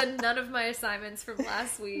 I've done none of my assignments from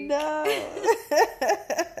last week. No.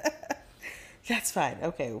 That's fine.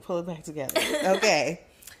 Okay. We'll pull it back together. Okay.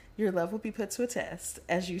 Your love will be put to a test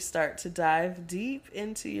as you start to dive deep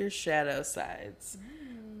into your shadow sides.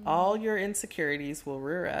 All your insecurities will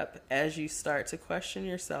rear up as you start to question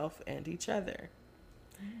yourself and each other.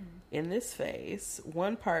 In this phase,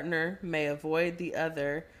 one partner may avoid the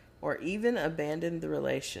other or even abandon the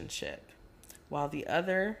relationship, while the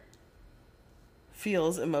other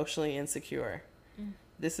feels emotionally insecure.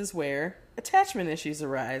 This is where attachment issues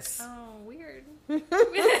arise. Oh, weird.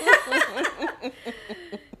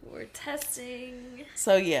 We're testing.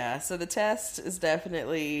 So the test is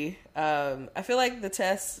definitely, I feel like the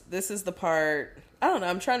test, this is the part, I don't know,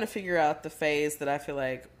 I'm trying to figure out the phase that I feel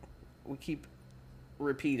like we keep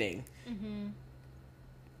repeating.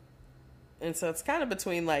 And so it's kind of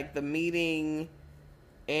between like the meeting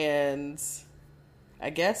and I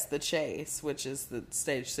guess the chase, which is the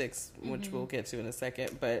stage 6, which we'll get to in a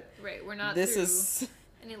second, but right, we're not this through is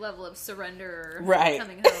any level of surrender or right.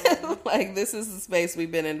 coming home. Like, this is the space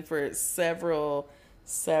we've been in for several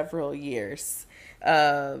years.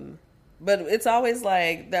 but it's always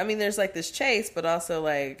like, I mean, there's like this chase, but also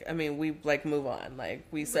like, I mean, we like move on, like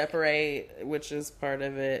we separate, which is part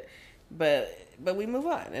of it, but we move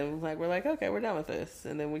on, and like we're like, okay, we're done with this,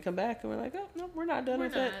 and then we come back and we're like, oh no, we're not done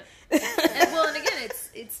with it. And again,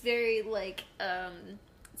 it's very like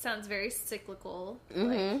sounds very cyclical.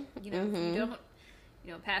 Like, you know, if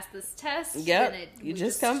you don't pass this test, then you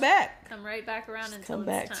just come back. Come right back around just until come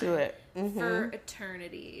back it's time to it. for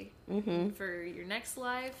eternity. For your next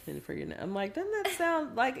life. And for I'm like, doesn't that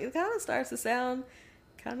sound like, it kind of starts to sound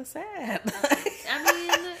kind of sad. I mean,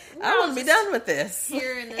 I want to be done with this.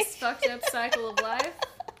 Here in this fucked up cycle of life.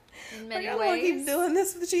 In many ways. I want to keep doing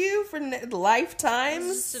this with you for lifetimes.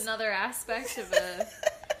 It's just another aspect of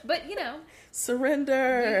but you know.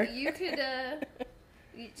 Surrender. You could,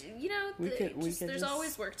 you know, there's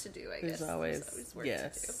always work to do, I guess. There's always work to do.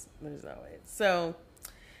 There's always. So,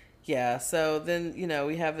 yeah, so then, you know,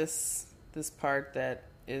 we have this part that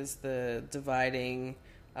is the dividing,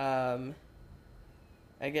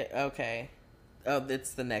 okay. Oh,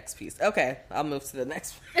 it's the next piece. Okay, I'll move to the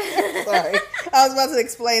next one. Sorry. I was about to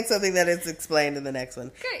explain something that is explained in the next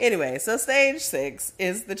one. Great. Anyway, so stage 6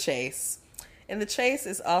 is the chase. And the chase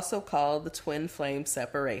is also called the twin flame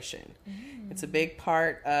separation. It's a big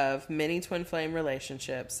part of many twin flame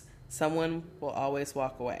relationships. Someone will always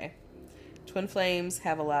walk away. Twin flames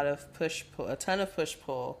have a ton of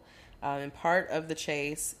push-pull. And part of the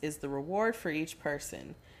chase is the reward for each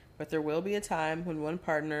person. But there will be a time when one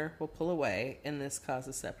partner will pull away, and this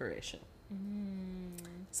causes separation.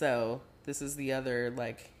 So this is the other,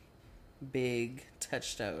 like, big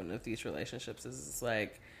touchstone of these relationships. Is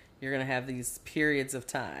like, you're going to have these periods of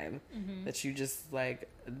time that you just, like,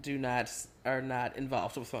 are not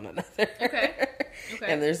involved with one another. Okay.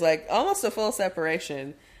 And there's, like, almost a full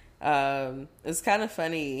separation. It's kind of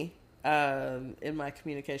funny, in my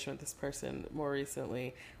communication with this person more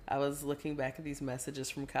recently, I was looking back at these messages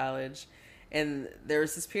from college, and there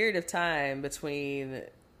was this period of time between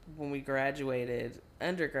when we graduated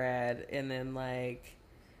undergrad and then, like,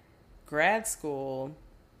 grad school,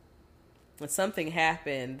 when something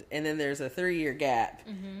happened, and then there's a 3-year gap,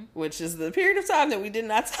 which is the period of time that we did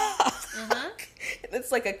not talk. And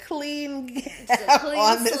it's like a clean gap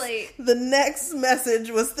on this. Slate. The next message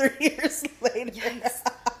was 3 years later.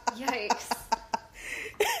 Yikes.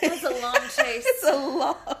 That's a long chase. It's a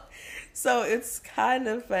long. So it's kind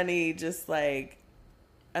of funny, just like,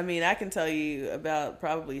 I mean, I can tell you about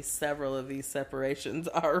probably several of these separations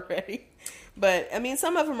already. But, I mean,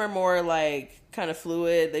 some of them are more, like, kind of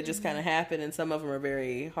fluid. They just kind of happen. And some of them are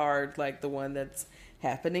very hard, like the one that's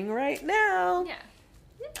happening right now.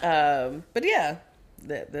 Yeah. But, yeah,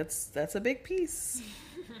 that's a big piece.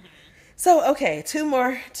 So, okay, two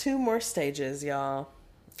more stages, y'all.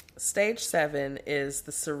 Stage 7 is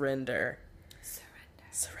the surrender.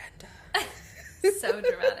 Surrender. So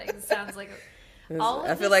dramatic. It sounds like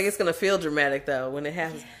I feel like it's going to feel dramatic, though, when it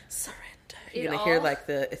happens. Surrender. You're going to hear, like,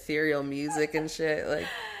 the ethereal music and shit. Like,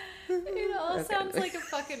 it all sounds like a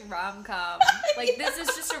fucking rom-com. Like, this is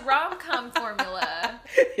just a rom-com formula.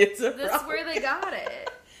 This is where they got it.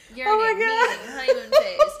 Yearning, meeting, honeymoon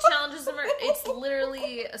phase, challenges, it's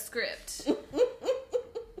literally a script.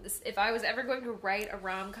 If I was ever going to write a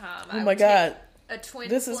rom-com, I would take a twin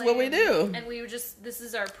This flame, is what we do. And we would just, this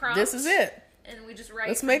is our prompt. This is it. And we just write.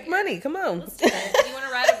 Let's make money. Come on. Let's do it. You want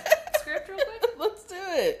to write a script real quick? Let's do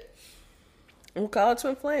it. We'll call it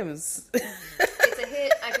Twin Flames. It's a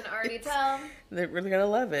hit. I can already tell. They're really going to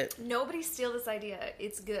love it. Nobody steal this idea.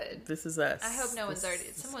 It's good. This is us. I hope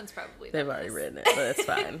someone's probably They've already written it, but it's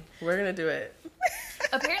fine. We're going to do it.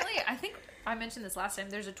 Apparently, I think I mentioned this last time.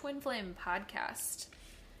 There's a Twin Flame podcast.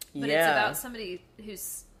 But it's about somebody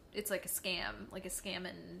it's like a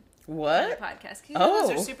scamming podcast. You know,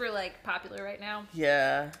 those are super, like, popular right now.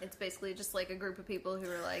 Yeah. It's basically just, like, a group of people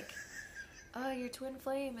who are like, oh, your twin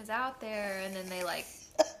flame is out there. And then they, like,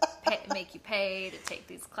 make you pay to take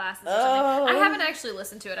these classes or something. I haven't actually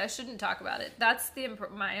listened to it. I shouldn't talk about it. That's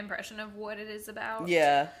my impression of what it is about.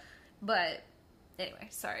 Yeah. But, anyway,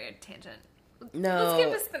 sorry, a tangent. No. Let's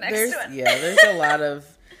give us the next one. Yeah, there's a lot of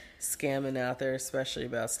scamming out there, especially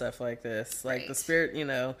about stuff like this. Like, the spirit, you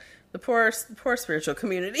know, the poor spiritual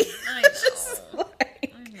community. I know. Just,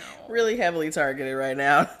 like, I know. Really heavily targeted right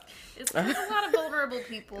now. It's a lot of vulnerable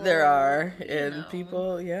people. There are. And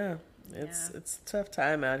people, it's a tough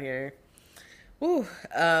time out here. Woo.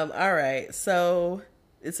 All right. So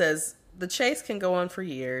it says, the chase can go on for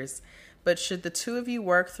years, but should the two of you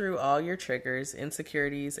work through all your triggers,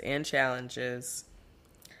 insecurities, and challenges,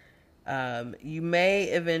 you may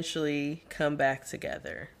eventually come back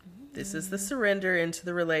together. This is the surrender into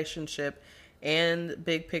the relationship and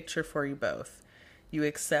big picture for you both. You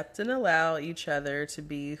accept and allow each other to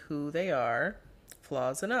be who they are,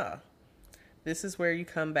 flaws and all. This is where you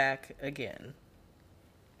come back again.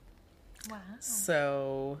 Wow.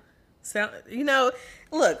 So,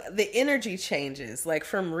 look, the energy changes, like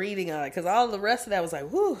from reading on it, because all the rest of that was like,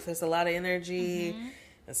 whoo, there's a lot of energy,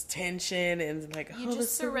 there's tension, and like, you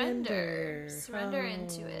just surrender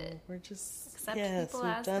into it. We're just, accept people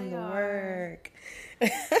as they are. Work.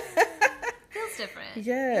 Feels different.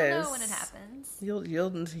 Yes. You'll know when it happens.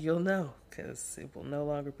 You'll know, because it will no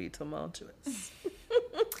longer be tumultuous.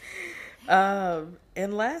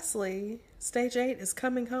 And lastly, stage 8 is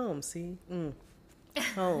coming home. See,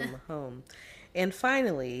 home. And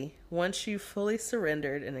finally, once you've fully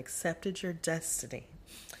surrendered and accepted your destiny,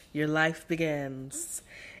 your life begins,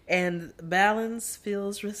 and balance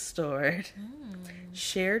feels restored.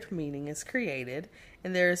 Shared meaning is created,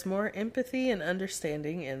 and there is more empathy and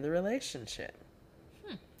understanding in the relationship.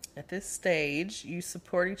 At this stage, you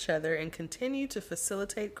support each other and continue to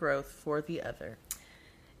facilitate growth for the other.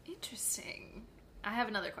 Interesting. I have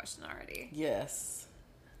another question already. Yes.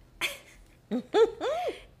 So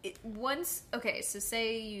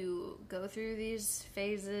say you go through these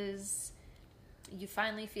phases, you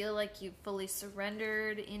finally feel like you've fully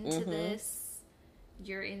surrendered into this,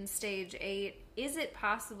 you're in stage 8. Is it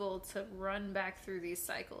possible to run back through these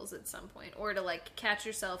cycles at some point, or to like catch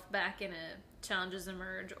yourself back in a challenges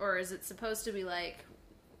emerge, or is it supposed to be like,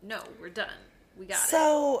 no, we're done, we got it?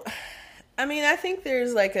 So, I mean, I think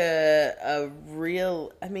there's like a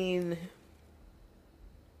real, I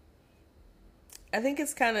think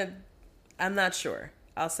it's kind of, I'm not sure.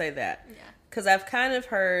 I'll say that. Yeah. Because I've kind of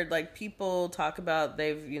heard like people talk about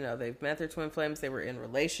they've met their twin flames. They were in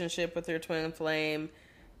relationship with their twin flame,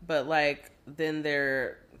 but like then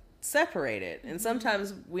they're separated. And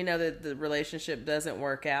sometimes we know that the relationship doesn't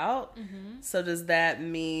work out. So does that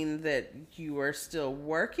mean that you are still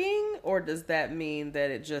working, or does that mean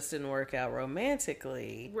that it just didn't work out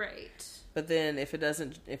romantically? Right. But then if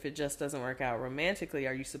it just doesn't work out romantically,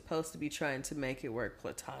 are you supposed to be trying to make it work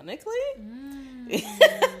platonically?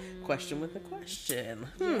 Question with a question.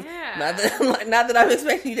 Yeah. Not that I'm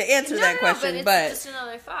expecting you to answer that question, but it's just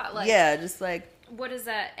another thought. Like, yeah, just like, what is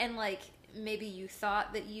that? And like, maybe you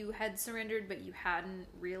thought that you had surrendered, but you hadn't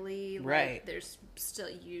really. Like, right.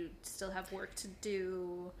 You still have work to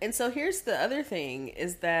do. And so here's the other thing: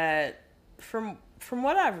 is that from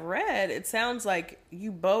what I've read, it sounds like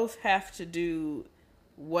you both have to do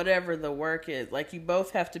whatever the work is. Like, you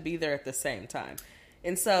both have to be there at the same time.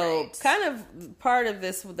 And so kind of part of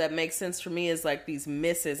this that makes sense for me is like these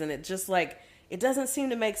misses, and it just like, it doesn't seem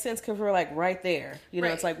to make sense because we're like right there. You know,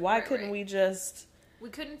 it's like, why couldn't we just... We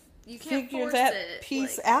couldn't... You can't figure force that it,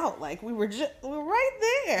 piece out. Like, we're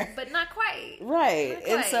right there. But not quite. Right. Not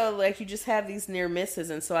quite. And so like, you just have these near misses.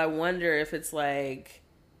 And so I wonder if it's like,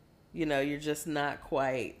 you know, you're just not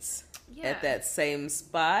quite at that same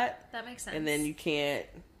spot. That makes sense. And then you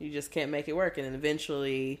just can't make it work. And then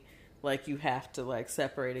eventually, like, you have to like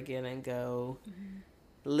separate again and go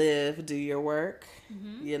live, do your work,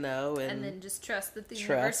 you know, and then just trust that the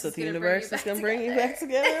universe is going to bring you back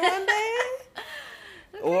together one day.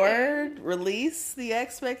 Okay. Or release the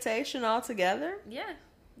expectation altogether. Yeah.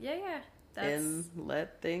 And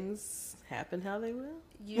let things happen how they will.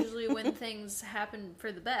 Usually when things happen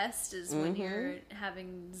for the best is when you're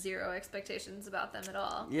having zero expectations about them at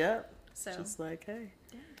all. Yep. So just like, hey,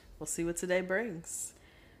 we'll see what today brings.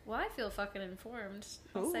 Well, I feel fucking informed.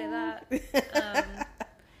 I'll say that.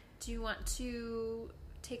 Do you want to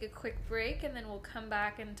take a quick break and then we'll come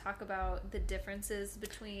back and talk about the differences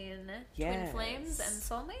between twin flames and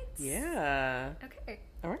soulmates? Yeah. Okay.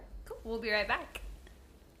 All right. Cool. We'll be right back.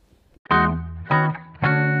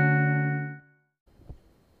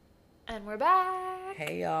 And we're back.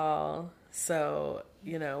 Hey, y'all. So,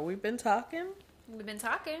 you know, we've been talking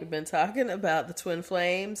about the twin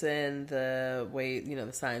flames and the way, you know,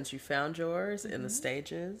 the signs you found yours and the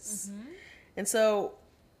stages. And so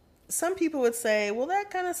some people would say, well, that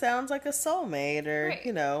kind of sounds like a soulmate, or,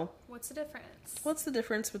 you know. What's the difference? What's the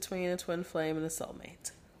difference between a twin flame and a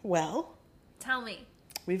soulmate? Well, tell me.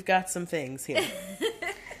 We've got some things here.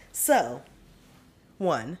 So,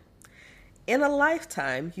 1, in a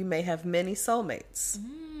lifetime, you may have many soulmates.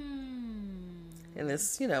 And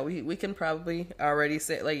this, you know, we can probably already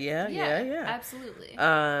say, like, yeah. Absolutely.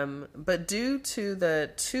 But due to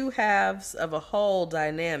the two halves of a whole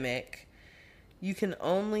dynamic, you can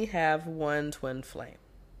only have one twin flame.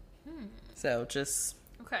 So just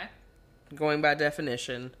going by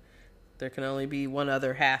definition, there can only be one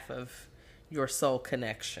other half of your soul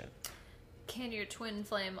connection. Can your twin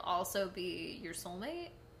flame also be your soulmate?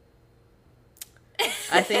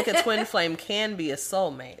 I think a twin flame can be a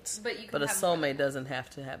soulmate, but a soulmate doesn't have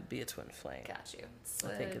to be a twin flame. Got you.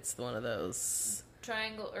 I think it's one of those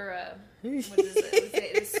triangle or a what is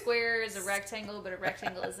it? A square is a rectangle, but a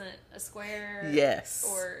rectangle isn't a square. Yes.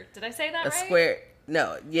 Or did I say that right? A square.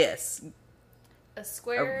 No. Yes. A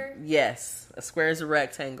square. Yes. A square is a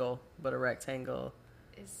rectangle, but a rectangle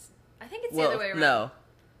is. I think it's the other way around. No.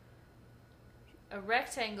 A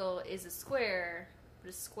rectangle is a square, but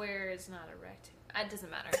a square is not a rectangle. It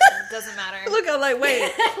doesn't matter. It doesn't matter. Look, I'm like,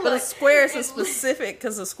 wait. But a square is a specific,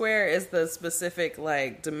 because a square is the specific,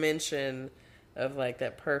 like, dimension of, like,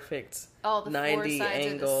 that perfect 90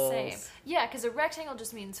 angles. Are the same. Yeah, because a rectangle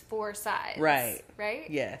just means 4 sides. Right. Right?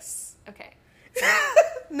 Yes. Okay.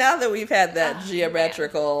 Now that we've had that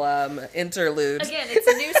geometrical interlude. Again, it's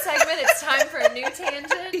a new segment. It's time for a new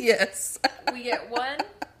tangent. Yes. We get one.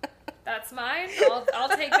 That's mine. I'll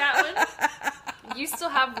take that one. You still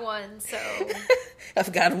have one, so.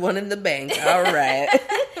 I've got one in the bank. All right.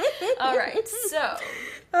 All right, so.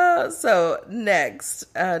 So next,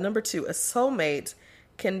 number 2, a soulmate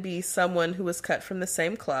can be someone who is cut from the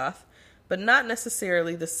same cloth, but not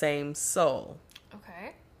necessarily the same soul.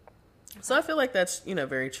 Okay. So I feel like that's,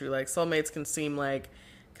 very true. Like, soulmates can seem like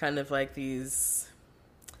kind of like these,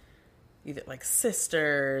 either like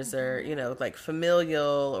sisters or, like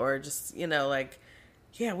familial or just, like,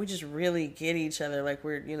 yeah, we just really get each other. Like,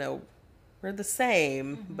 we're the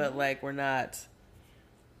same, but like, we're not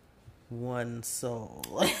one soul.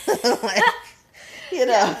 Like,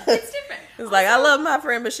 Yeah, it's different. It's also, like, I love my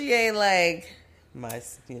friend, but she ain't like my,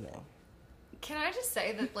 Can I just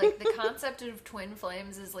say that, like, the concept of twin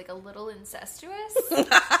flames is, like, a little incestuous?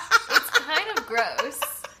 It's kind of gross.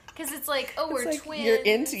 Because it's like, oh, we're like twins. You're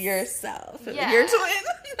into yourself. Yeah. You're twin.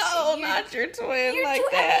 No, not your twin like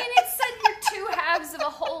that. I mean, it said you're 2 halves of a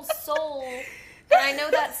whole soul. And I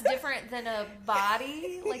know that's different than a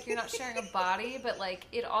body. Like, you're not sharing a body. But, like,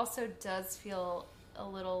 it also does feel a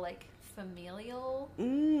little, like, familial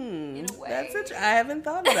in a way. I haven't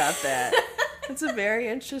thought about that. It's a very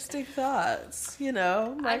interesting thought. Like,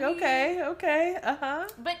 I mean, okay, uh-huh.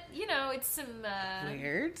 But, it's some...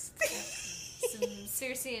 weird. Some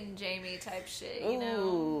Cersei and Jaime type shit,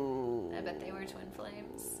 Ooh. I bet they were twin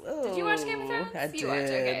flames. Ooh. Did you watch Game of Thrones? I you did. Watched,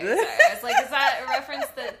 okay, sorry. I was like, is that a reference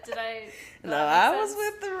that, did I... No, I was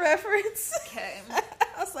with the reference. Okay.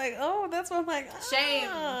 I was like, oh, that's what I'm like, shame.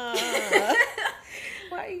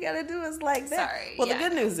 Why you gotta do us like that? Sorry. Well, the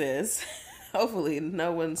good news is, hopefully,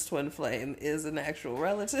 no one's twin flame is an actual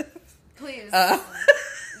relative. Please. Yeah.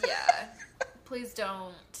 Please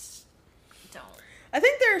don't. I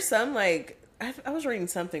think there are some, like, I was reading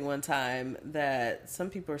something one time that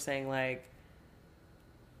some people are saying, like,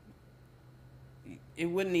 it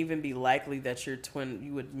wouldn't even be likely that you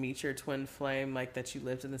would meet your twin flame, like, that you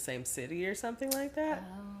lived in the same city or something like that.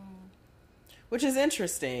 Oh. Which is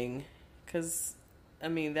interesting, because, I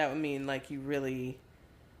mean, that would mean, like, you really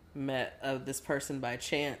met this person by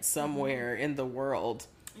chance somewhere in the world.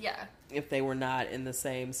 Yeah. If they were not in the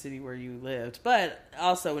same city where you lived. But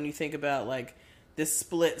also, when you think about, like, this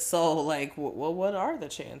split soul, like, well, what are the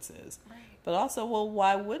chances? Right. But also, well,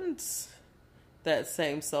 why wouldn't that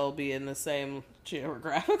same soul be in the same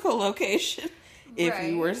geographical location if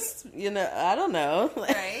you were, I don't know.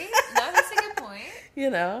 Right. No, that's a good point.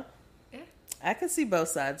 Yeah. I can see both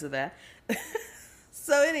sides of that.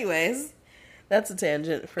 So anyways, that's a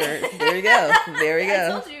tangent for, there you go. There you go. I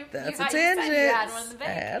told you. That's a tangent. You had one in the bank.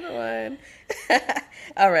 I had one.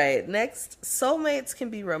 All right. Next, soulmates can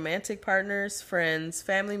be romantic partners, friends,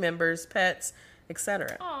 family members, pets,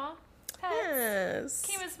 etc. Aw, pets. Yes.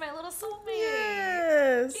 Kim is my little soulmate.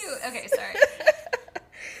 Yes. Cute. Okay, sorry.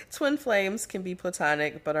 Twin flames can be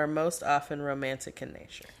platonic, but are most often romantic in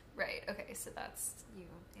nature. Right. Okay, so that's, you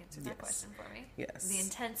answered that question for me. Yes. The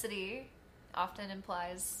intensity often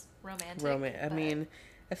implies romantic. I mean,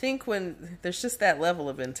 I think when there's just that level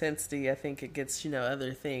of intensity, I think it gets,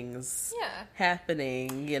 other things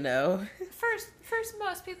happening, First,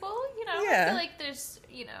 most people, I feel like there's,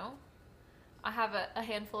 I have a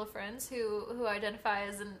handful of friends who identify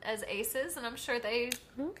as aces, and I'm sure they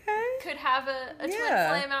could have a twin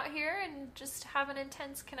flame out here and just have an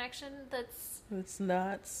intense connection that's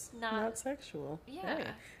not sexual.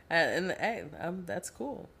 Yeah. Hey. That's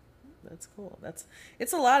cool. That's cool.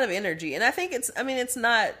 It's a lot of energy. And I think it's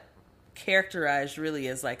not characterized really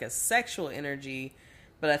as like a sexual energy,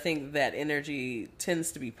 but I think that energy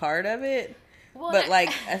tends to be part of it. Well, but like,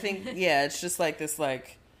 I think, it's just like this,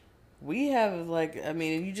 like, we have like,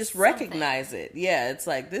 you just recognize it. Yeah. It's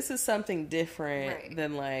like, this is something different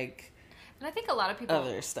than like, and I think a lot of people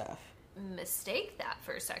other stuff mistake that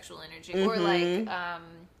for sexual energy or like,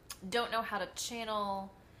 don't know how to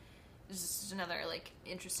channel. This is just another like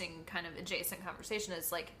interesting kind of adjacent conversation.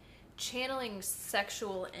 Is like channeling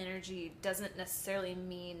sexual energy doesn't necessarily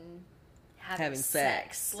mean having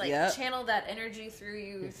sex. Like channel that energy through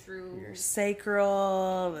you, through your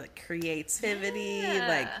sacral, the creativity. Yeah.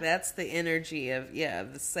 Like that's the energy of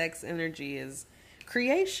the sex energy is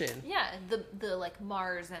creation. Yeah, the like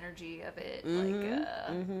Mars energy of it,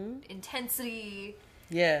 like intensity.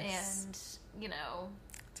 Yes. And, you know,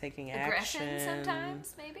 taking aggression action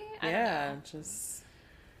sometimes, maybe? I don't know. Just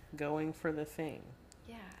going for the thing.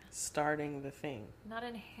 Yeah. Starting the thing. Not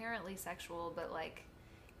inherently sexual, but like,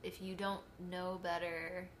 if you don't know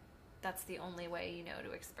better, that's the only way you know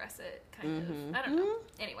to express it, kind of. I don't know.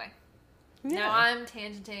 Anyway. Yeah. Now I'm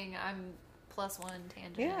tangenting. I'm +1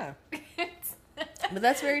 tangent. Yeah. But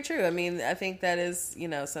that's very true. I mean, I think that is, you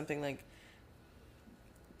know, something like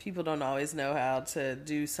people don't always know how to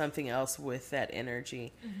do something else with that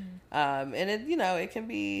energy. And it, you know, it can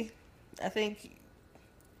be, I think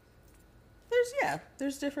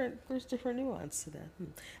there's different nuance to that.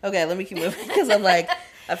 Okay, let me keep moving because I'm like,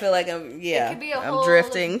 I feel like it could be a I'm whole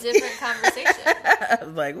drifting. Different conversation.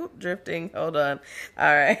 I'm like, drifting. Hold on.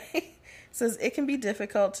 All right. It says it can be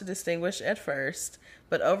difficult to distinguish at first,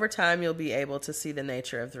 but over time you'll be able to see the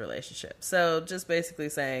nature of the relationship. So just basically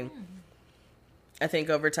saying, I think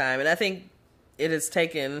over time, and I think it has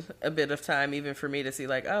taken a bit of time even for me to see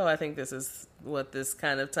like, oh, I think this is what this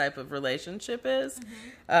kind of type of relationship is.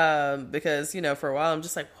 Because, you know, for a while I'm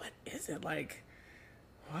just like, what is it? Like,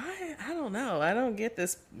 why? I don't know. I don't get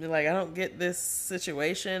this. Like, I don't get this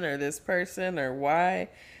situation or this person or why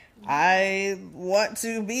I want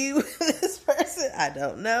to be with this person. I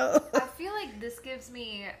don't know. I feel like this gives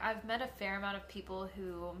me, I've met a fair amount of people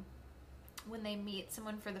who, when they meet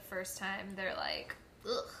someone for the first time, they're like,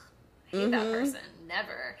 ugh, I hate that person,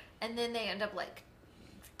 never. And then they end up like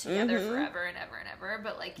together forever and ever and ever.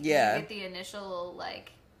 But like, you get the initial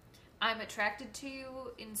like, I'm attracted to you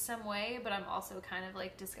in some way, but I'm also kind of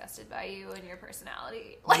like disgusted by you and your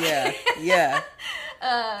personality. Like, yeah.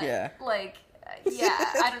 Like,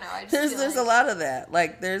 I don't know. I just there's a lot of that.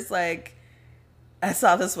 Like, there's like, I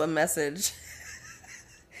saw this one message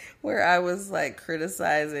where I was like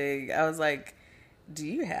criticizing. I was like, do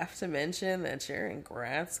you have to mention that you're in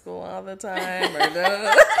grad school all the time? Or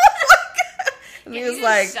no? And he was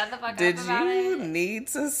like, did you need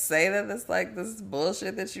to say that? That's like this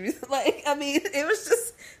bullshit that you like. I mean, it was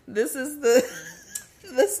just, this is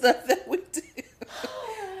the stuff that we do.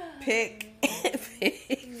 Pick.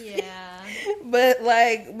 Yeah. But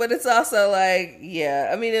it's also like,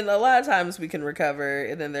 I mean, and a lot of times we can recover,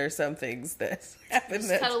 and then there's some things that happen just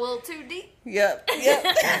that cut a little too deep. Yep.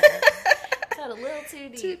 Cut a little too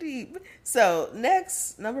deep. So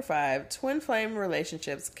next, number 5, twin flame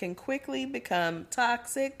relationships can quickly become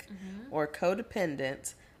toxic or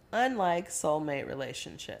codependent, unlike soulmate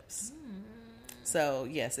relationships. So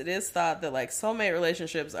yes, it is thought that like soulmate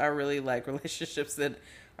relationships are really like relationships that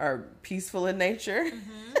are peaceful in nature.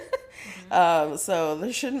 So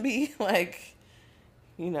there shouldn't be like,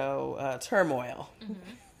 you know, turmoil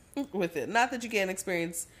with it. Not that you can't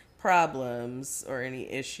experience problems or any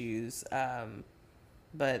issues,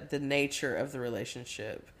 but the nature of the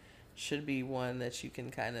relationship should be one that you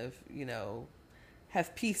can kind of, you know,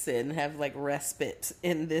 have peace in, have like respite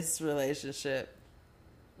in this relationship.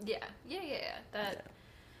 I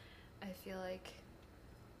feel like,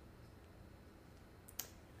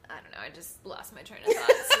 I don't know, I just lost my train of thought,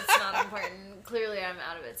 so it's not important. Clearly I'm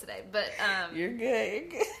out of it today, but You're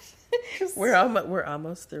good. We're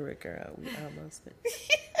almost through it, girl. We're almost there.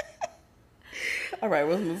 All right,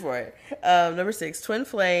 we'll move forward. Number 6, twin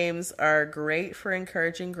flames are great for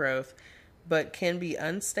encouraging growth, but can be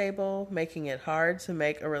unstable, making it hard to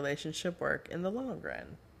make a relationship work in the long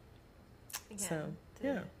run.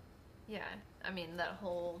 Yeah, I mean, that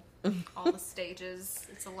whole, all the stages,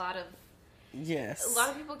 it's a lot of, yes. A lot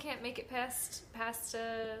of people can't make it past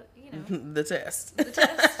you know. The test.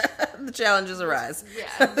 The challenges arise.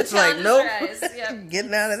 Yeah. The it's like, nope. Arise. Yep.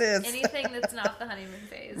 Getting out of this. Anything that's not the honeymoon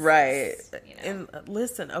phase. Right. You know. And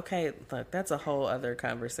listen, okay, look, that's a whole other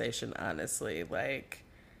conversation, honestly. Like,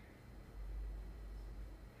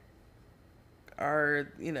 are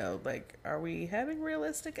we having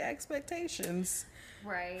realistic expectations?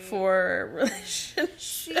 Right. For relationships?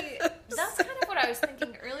 See, that's kind of what I was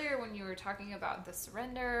thinking earlier when you were talking about the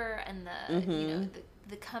surrender and the, you know,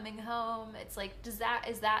 the coming home. It's like, is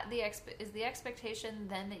the expectation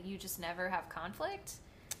then that you just never have conflict?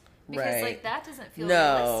 Because like that doesn't feel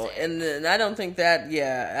realistic. And I don't think that.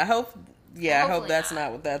 I hope that's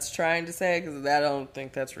not what that's trying to say, because I don't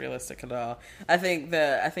think that's realistic at all. I think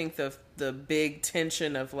the the big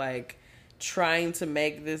tension of like trying to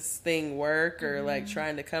make this thing work or like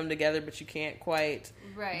trying to come together, but you can't quite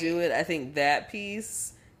do it. I think that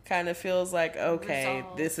piece kind of feels like, okay,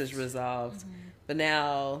 this is resolved. But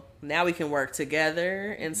now we can work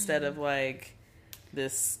together instead of like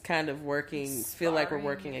this kind of feel like we're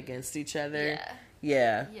working against each other.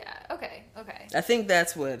 Yeah. Okay. I think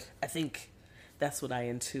that's what I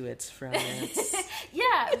intuit from it.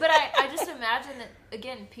 Yeah, but I just imagine that,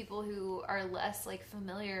 again, people who are less like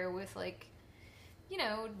familiar with like, you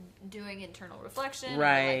know, doing internal reflection, or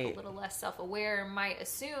like a little less self-aware, might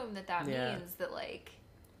assume that means that like,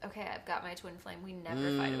 okay, I've got my twin flame. We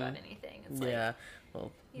never fight about anything. It's like,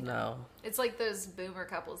 well, you know, it's like those boomer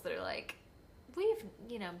couples that are like, we've,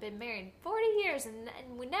 you know, been married 40 years and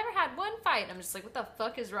we never had one fight. I'm just like, what the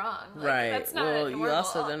fuck is wrong? Like, that's not normal. You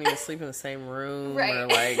also don't even sleep in the same room. Or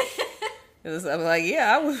like, I'm like,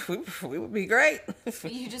 yeah, we would be great. If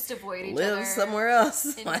you just avoid each other. Live somewhere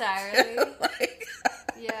else. Entirely.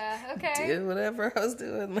 Yeah, okay. Did whatever I was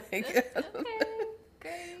doing. Like, okay.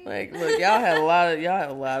 Great. Like, look, y'all have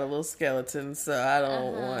a lot of little skeletons, so I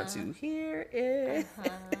don't want to hear it.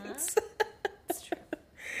 It's true.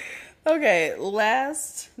 Okay,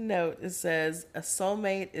 last note, it says, a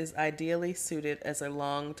soulmate is ideally suited as a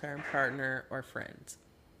long-term partner or friend.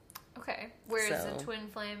 Okay, whereas a twin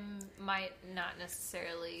flame might not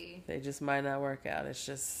necessarily... They just might not work out. It's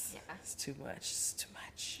just, it's too much. It's too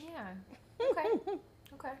much. Yeah,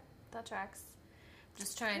 okay, that tracks.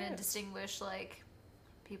 Just trying to distinguish, like,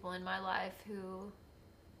 people in my life who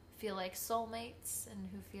feel like soulmates and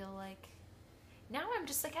who feel like... Now I'm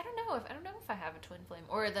just like, I don't know if I have a twin flame,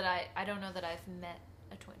 or that I don't know that I've met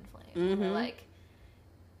a twin flame. Or like,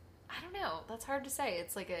 I don't know. That's hard to say.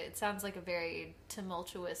 It's like it sounds like a very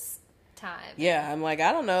tumultuous time. Yeah, I'm like,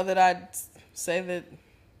 I don't know that I'd say that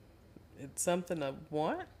it's something I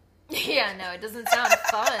want. Yeah, no, it doesn't sound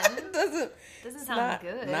fun. It doesn't sound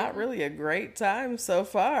good. Not really a great time so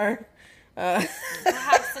far.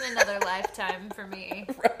 Perhaps in another lifetime for me.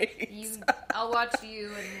 Right. I'll watch you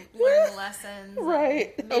and learn the lessons.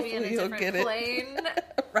 Right. Maybe Hopefully in a different plane.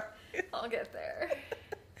 Right. I'll get there.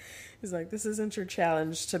 He's like, this isn't your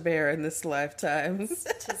challenge to bear in this lifetime.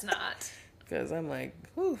 Tis not. Because I'm like,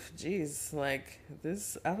 oof, geez, like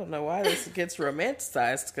this, I don't know why this gets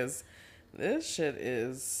romanticized, because this shit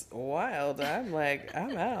is wild. I'm like,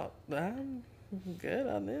 I'm out. I'm good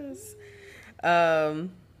on this.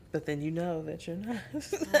 But then you know that you're not.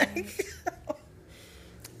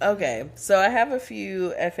 Okay, so I have a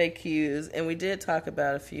few FAQs, and we did talk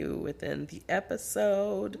about a few within the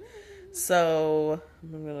episode. So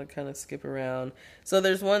I'm going to kind of skip around. So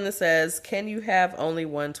there's one that says, can you have only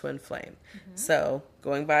one twin flame? So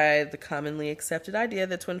going by the commonly accepted idea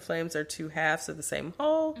that twin flames are two halves of the same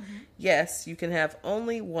whole, yes, you can have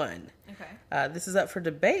only one. Okay. This is up for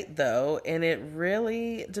debate, though, and it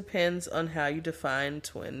really depends on how you define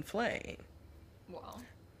twin flame. Well,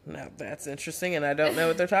 now that's interesting, and I don't know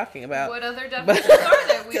what they're talking about. What other definitions are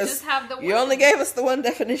there? We just have the one. You only gave us the one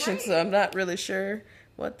definition, so I'm not really sure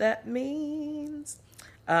what that means.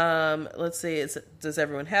 Let's see. Does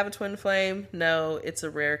everyone have a twin flame? No, it's a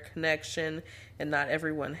rare connection, and not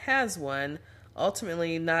everyone has one.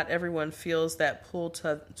 Ultimately, not everyone feels that pull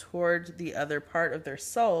toward the other part of their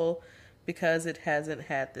soul because it hasn't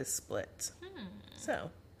had this split.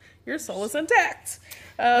 So, your soul is intact.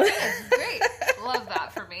 Great. Love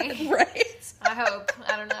that for me. Right? I hope.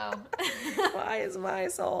 I don't know. Why is my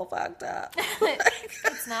soul fucked up?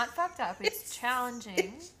 It's not fucked up. It's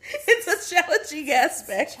challenging. It's a challenging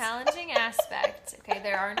aspect. It's a challenging aspect. Okay,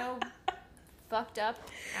 there are no fucked up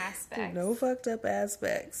aspects. No fucked up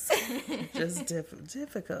aspects. Just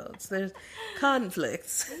difficult. There's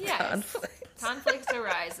conflicts. Yes. Conflict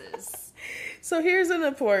arises. So here's an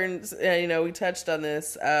important, we touched on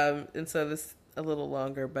this, and so this a little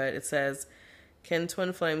longer, but it says, can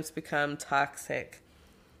twin flames become toxic?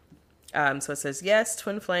 So it says, yes,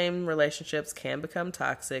 twin flame relationships can become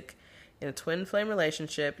toxic. In a twin flame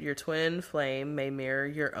relationship, your twin flame may mirror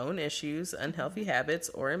your own issues, unhealthy habits,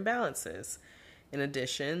 or imbalances. In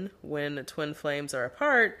addition, when twin flames are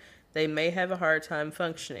apart, they may have a hard time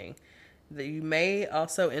functioning. You may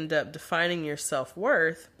also end up defining your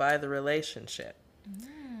self-worth by the relationship.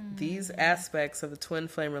 These aspects of the twin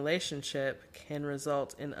flame relationship can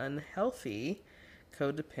result in unhealthy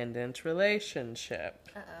codependent relationship.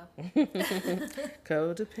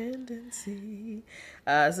 Codependency.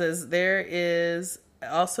 Says there is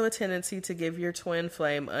also a tendency to give your twin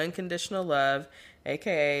flame unconditional love,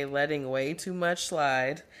 aka letting way too much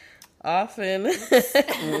slide. Often,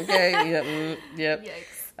 okay, yep.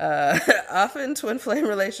 Yikes. Often twin flame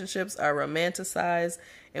relationships are romanticized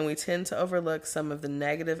and we tend to overlook some of the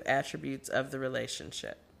negative attributes of the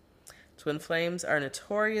relationship. Twin flames are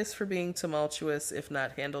notorious for being tumultuous if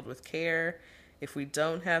not handled with care. If we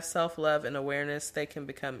don't have self-love and awareness, they can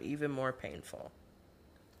become even more painful.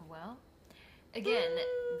 Well, again,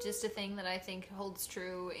 just a thing that I think holds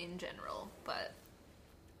true in general, but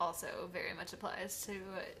also very much applies to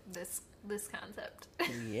this concept.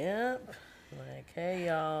 Yep. Like, hey,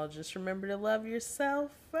 y'all, just remember to love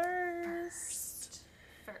yourself first.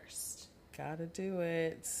 Gotta do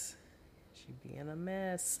it. She being a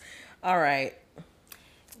mess. All right.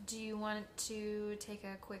 Do you want to take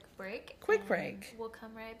a quick break? Quick break. We'll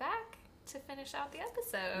come right back to finish out the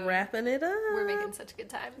episode. Wrapping it up. We're making such a good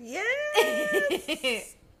time.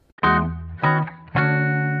 Yes.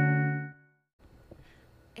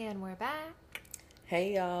 And we're back.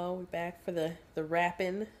 Hey, y'all. We're back for the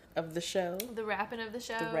wrapping of the show. The wrapping of the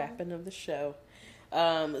show. The wrapping of the show.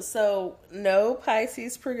 So, no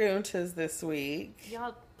Pisces Preguntas this week.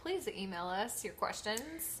 Y'all, please email us your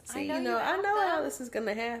questions. See, I know how this is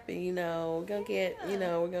gonna happen. We're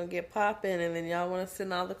gonna get popping, and then y'all want to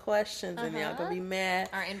send all the questions, and y'all gonna be mad.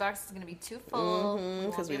 Our inbox is gonna be too full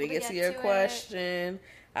because we didn't get to your question.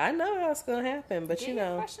 I know how it's gonna happen, but get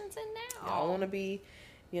your questions in now. Y'all want to be,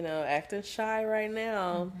 acting shy right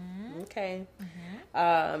now. Mm-hmm. Okay.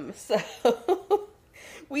 Mm-hmm. So.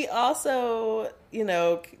 We also, didn't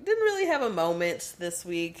really have a moment this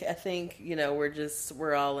week. I think,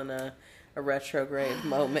 we're all in a retrograde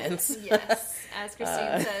moment. Yes, as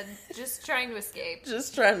Christine said, just trying to escape.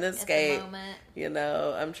 Just trying to escape. At the moment.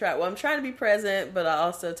 I'm trying to be present, but I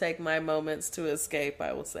also take my moments to escape.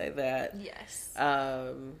 I will say that. Yes.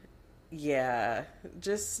 Yeah,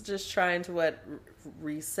 just trying to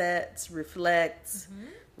reset, reflect,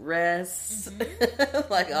 rest,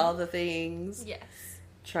 like all the things. Yes.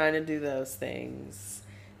 Trying to do those things.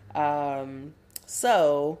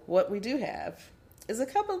 So what we do have is a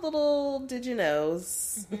couple little did you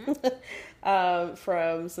knows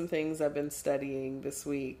from some things I've been studying this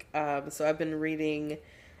week. So I've been reading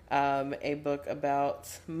a book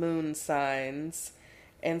about moon signs.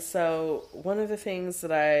 And so a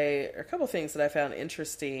couple things that I found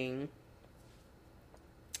interesting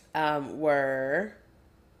were,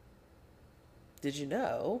 did you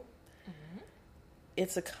know?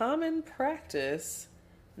 It's a common practice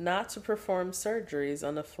not to perform surgeries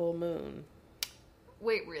on a full moon.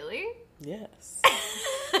 Wait, really? Yes.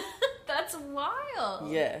 That's wild.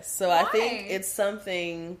 Yes. So Why? I think it's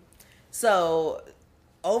something. So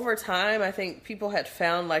over time, I think people had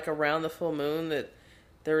found around the full moon that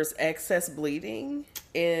there was excess bleeding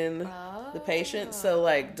in the patient.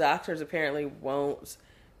 So doctors apparently won't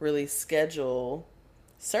really schedule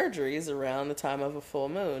surgeries around the time of a full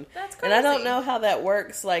moon. That's crazy. And I don't know how that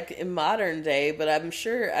works in modern day, but I'm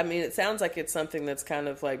sure, it sounds like it's something that's kind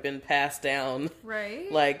of been passed down. Right?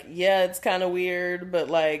 It's kind of weird, but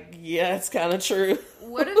it's kind of true.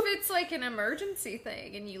 What if it's an emergency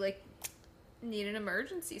thing and you need an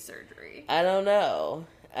emergency surgery? I don't know.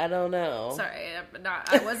 Sorry,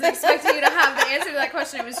 I wasn't expecting you to have the answer to that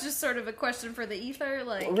question. It was just sort of a question for the ether.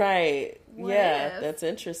 Right. Yeah, if? that's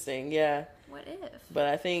interesting. Yeah. What if? But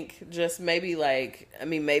I think just maybe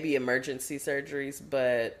maybe emergency surgeries,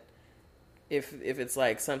 but if it's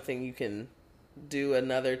surgery you can do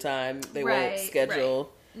another time, they won't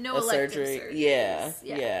schedule a surgery. Surgeries.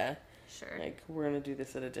 Yeah. Sure. We're going to do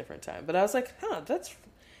this at a different time. But I was that's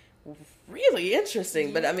really interesting.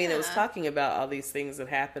 Yeah. But it was talking about all these things that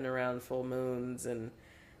happen around full moons and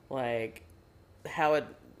how it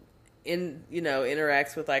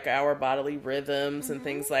interacts with our bodily rhythms and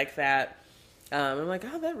things like that. I'm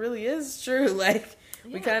that really is true.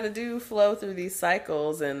 We kind of do flow through these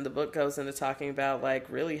cycles, and the book goes into talking about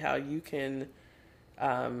really how you can,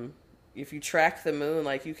 if you track the moon,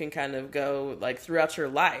 you can kind of go throughout your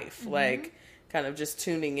life, kind of just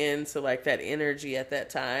tuning in to that energy at that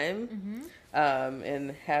time,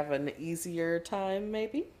 and have an easier time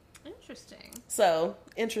maybe. Interesting. So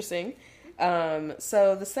interesting.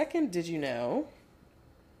 So the second did you know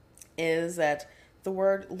is that the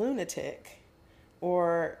word lunatic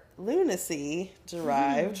or lunacy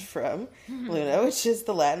derived from luna, which is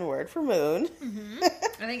the Latin word for moon. I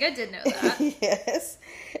think I did know that. Yes.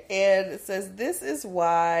 And it says, this is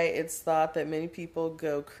why it's thought that many people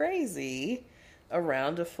go crazy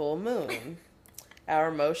around a full moon. Our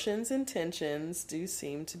emotions and tensions do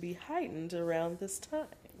seem to be heightened around this time.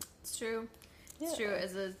 It's true. It's true.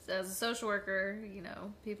 As a social worker,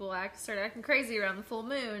 people start acting crazy around the full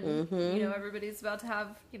moon. Everybody's about to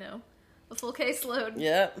have, a full caseload.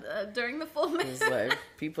 Yep. During the full moon. It's like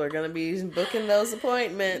people are gonna be booking those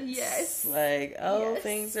appointments. Yes. Like, oh, Yes.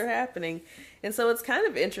 things are happening. And so it's kind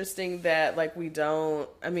of interesting that like we don't,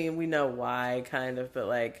 I mean, we know why kind of, but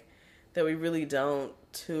like that we really don't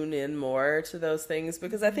tune in more to those things,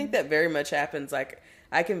 because I think that very much happens. Like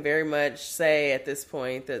I can very much say at this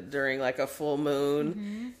point that during like a full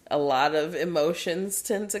moon, a lot of emotions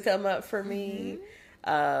tend to come up for me.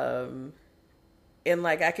 And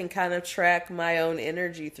like I can kind of track my own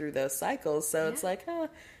energy through those cycles. So it's like,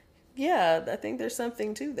 yeah, I think there's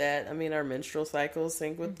something to that. I mean, our menstrual cycles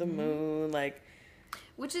sync with the moon, like,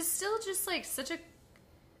 which is still just like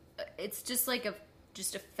it's just like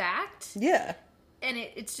just a fact. Yeah. And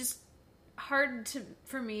it's just hard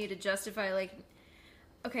for me to justify, like,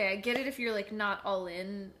 okay, I get it if you're like not all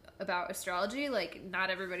in about astrology, like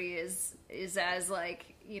not everybody is as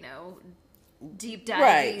like, you know, deep divey,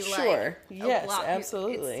 right, like, sure, yes, lot.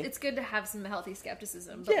 absolutely. It's good to have some healthy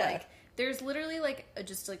skepticism, but like there's literally like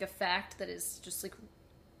just like a fact that is just like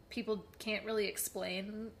people can't really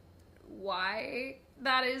explain why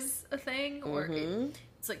that is a thing, or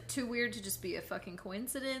it's like too weird to just be a fucking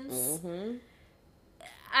coincidence.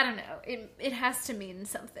 I don't know. It has to mean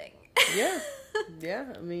something. Yeah.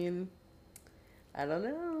 Yeah. I mean, I don't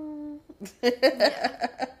know.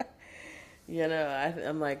 You know,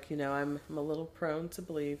 I'm like, you know, I'm a little prone to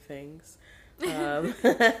believe things. It's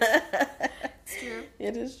true.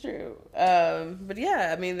 It is true. But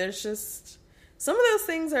yeah, I mean, there's just some of those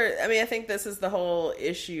things are, I mean, I think this is the whole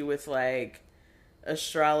issue with like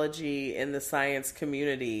astrology in the science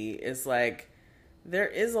community is like, there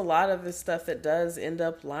is a lot of this stuff that does end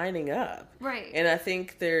up lining up. Right. And I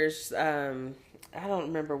think there's, I don't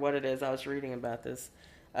remember what it is. I was reading about this.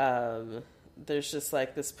 There's just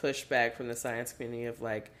like this pushback from the science community of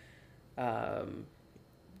like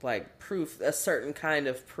proof, a certain kind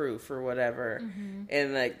of proof or whatever.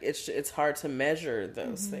 And like, it's hard to measure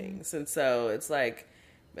those things. And so it's like,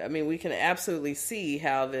 I mean, we can absolutely see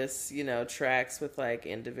how this, you know, tracks with like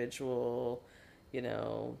individual, you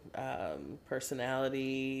know,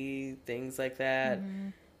 personality, things like that,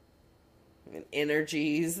 and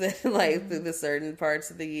energies that like through the certain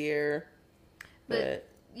parts of the year. But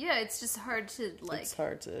yeah, it's just hard to like. It's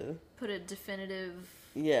hard to put a definitive.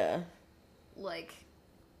 Yeah. Like.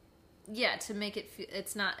 Yeah, to make it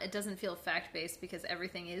it doesn't feel fact-based because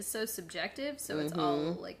everything is so subjective, so it's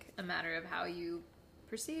all like a matter of how you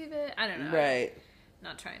perceive it. I don't know. Right. I'm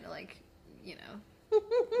not trying to like, you know,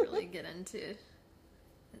 really get into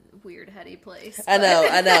a weird heady place. I know.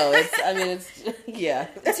 It's yeah.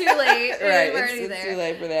 Too late. Right. We're already It's there. too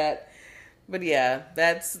late for that. But yeah,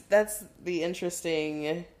 that's the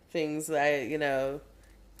interesting things that I, you know,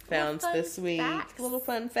 found this week. Facts. Little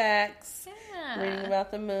fun facts. Yeah. Reading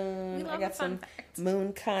about the moon. We love I got some facts.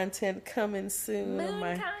 moon content coming soon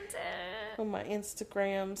Moon on my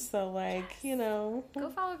Instagram. So like, you know, go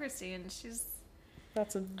follow Christine. She's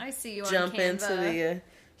about to I see you jump on Canva, into the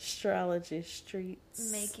astrology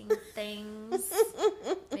streets. making things,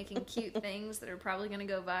 making cute things that are probably going to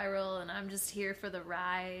go viral, and I'm just here for the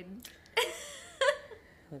ride.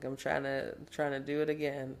 Like I'm trying to do it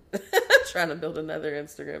again. Trying to build another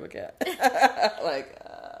Instagram account. Like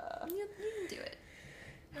You can do it.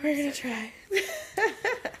 we're gonna try.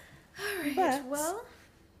 All right. But- Well,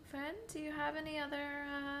 friend, do you have any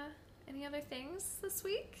other things this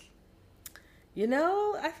week? You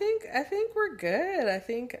know, I think we're good. I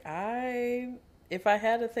think if I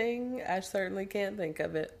had a thing, I certainly can't think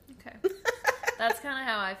of it. Okay. That's kind of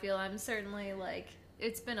how I feel. I'm certainly like,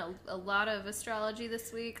 it's been a lot of astrology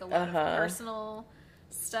this week, a lot of personal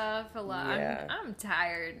stuff, a lot. Yeah. I'm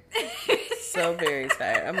tired. So very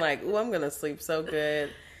tired. I'm like, ooh, I'm gonna sleep so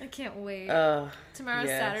good. I can't wait. yes. Tomorrow's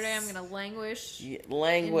Saturday. I'm gonna languish.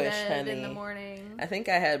 Languish, in bed honey. in the morning. I think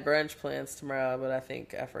I had brunch plans tomorrow, but I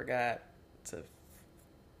think I forgot to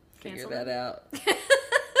figure Cancel that them? out.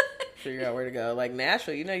 Figure out where to go. Like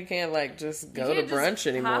Nashville, you know, you can't like just go You to can't brunch just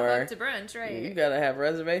anymore. Pop up to brunch, right? You gotta have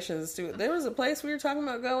reservations too. There was a place we were talking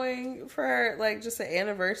about going for like just an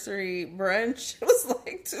anniversary brunch. It was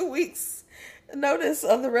like 2 weeks notice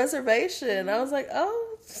of the reservation. I was like,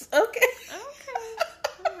 oh, okay. Okay.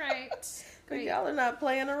 All right. Great. Y'all are not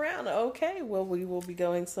playing around. Okay, well, we will be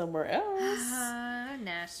going somewhere else.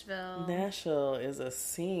 Nashville. Nashville is a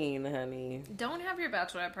scene, honey. Don't have your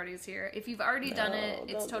bachelorette parties here. If you've already done it,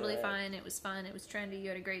 it's don't do totally it. fine. It was fun. It was trendy. You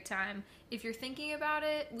had a great time. If you're thinking about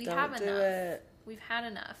it, we Don't have do enough. it. We've had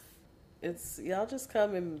enough. It's y'all just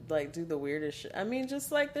come and like do the weirdest shit. I mean,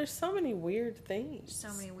 just like there's so many weird things.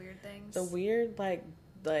 So many weird things. The weird like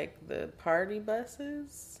the party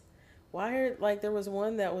buses. Why are like there was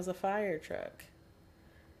one that was a fire truck.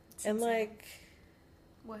 And insane. like,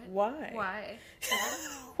 What? why? Why?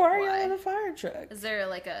 Why are y'all in a fire truck? Is there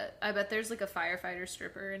like I bet there's like a firefighter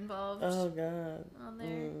stripper involved Oh God. on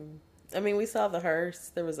there. I mean, we saw the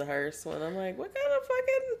hearse. There was a hearse one. I'm like, what kind of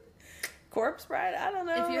fucking corpse bride? I don't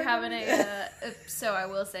know. If you're having so I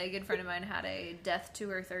will say, a good friend of mine had a death to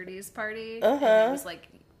her 30s party. Uh-huh. And it was like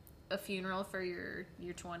a funeral for your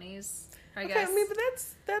 20s, I guess. I mean, but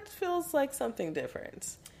that feels like something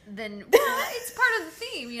different. Then it's part of the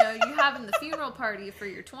theme, you know. You having the funeral party for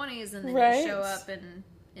your 20s, and then you show up in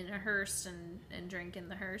a hearse and drink in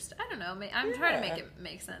the hearse. I don't know. I'm trying to make it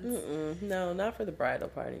make sense. No, not for the bridal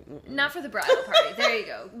party. Not for the bridal party. There you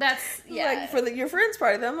go. That's like for your friend's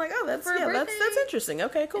party. Then I'm like, oh, that's that's interesting.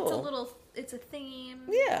 Okay, cool. It's a theme.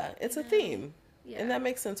 Yeah, it's a theme, Yeah. and that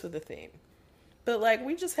makes sense with the theme. But like,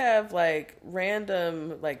 we just have like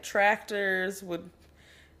random like tractors with.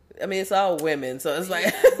 I mean, it's all women, so it's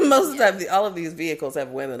like most of the time, all of these vehicles have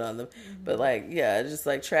women on them. But like, yeah, just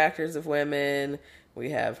like tractors of women. We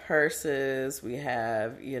have hearses. We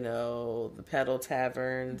have, the pedal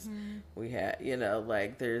taverns. We have,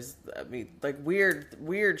 like there's, I mean, like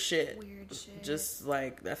weird shit. Weird shit. Just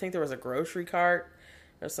like, I think there was a grocery cart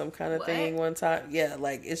or some kind of thing one time. Yeah,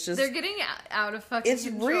 like it's just. They're getting out of fucking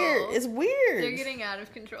control. Weird. It's weird. They're getting out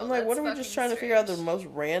of control. I'm like, what are we just trying to figure out the most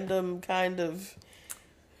random kind of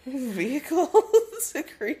vehicles to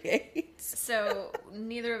create? So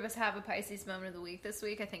neither of us have a Pisces moment of the week this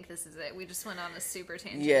week. I think this is it. We just went on a super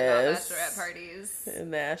tangent about bachelorette parties in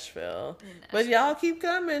Nashville. But y'all keep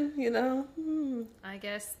coming, I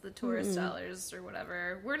guess the tourist dollars or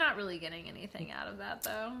whatever. We're not really getting anything out of that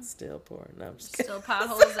though. Still poor. No, I'm just kidding. Still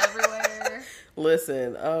potholes everywhere.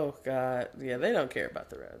 Listen, oh God. Yeah, they don't care about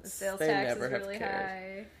the roads. The sales they tax never is have really cared.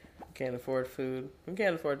 high. Can't afford food. We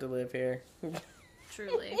can't afford to live here.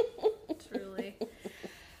 Truly.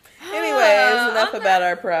 Anyways, enough about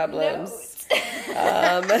our problems.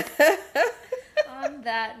 On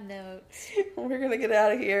that note, we're gonna get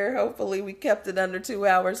out of here. Hopefully we kept it under 2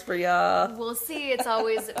 hours for y'all. We'll see. It's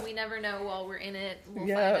always, we never know while we're in it. We'll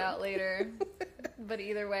find out later. But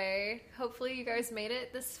either way, hopefully you guys made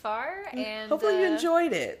it this far, and hopefully you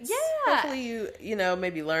enjoyed it. Yeah. Hopefully you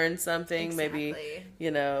maybe learned something. Exactly.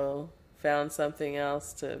 Maybe found something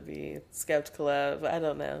else to be skeptical of. I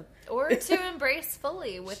don't know. Or to embrace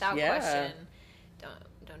fully without question.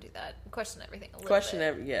 Don't do that. Question everything a little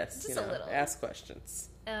bit. Yes. Just a little. Ask questions.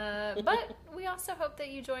 But we also hope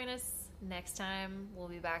that you join us next time. We'll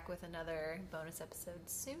be back with another bonus episode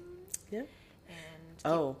soon. Yeah.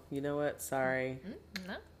 And you know what? Sorry.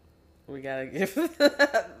 No. We gotta give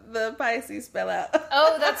the Pisces spell out.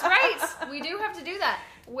 Oh, that's right. We do have to do that.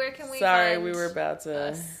 Where can we find we were about to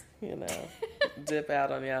us? dip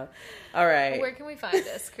out on y'all. All right. Where can we find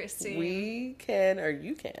us, Christine? We can, or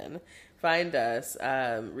you can, find us.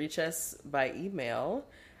 Reach us by email.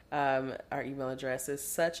 Our email address is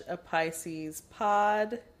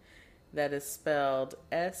suchapiscespod. That is spelled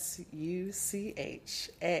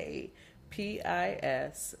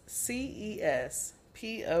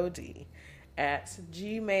SUCHAPISCESPOD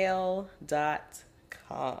 @gmail.com.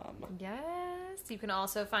 Yes. You can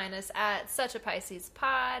also find us at Such a Pisces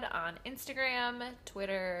Pod on Instagram,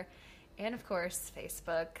 Twitter, and of course,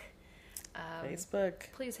 Facebook.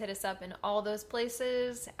 Please hit us up in all those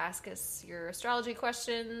places. Ask us your astrology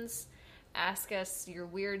questions. Ask us your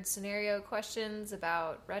weird scenario questions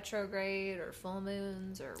about retrograde or full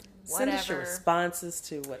moons or whatever. Send us your responses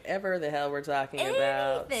to whatever the hell we're talking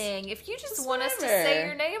about. Anything. If you just want us to say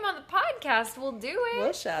your name on the podcast, we'll do it.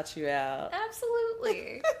 We'll shout you out.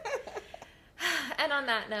 Absolutely. And on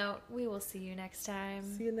that note, we will see you next time.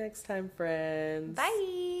 See you next time, friends.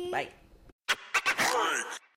 Bye. Bye.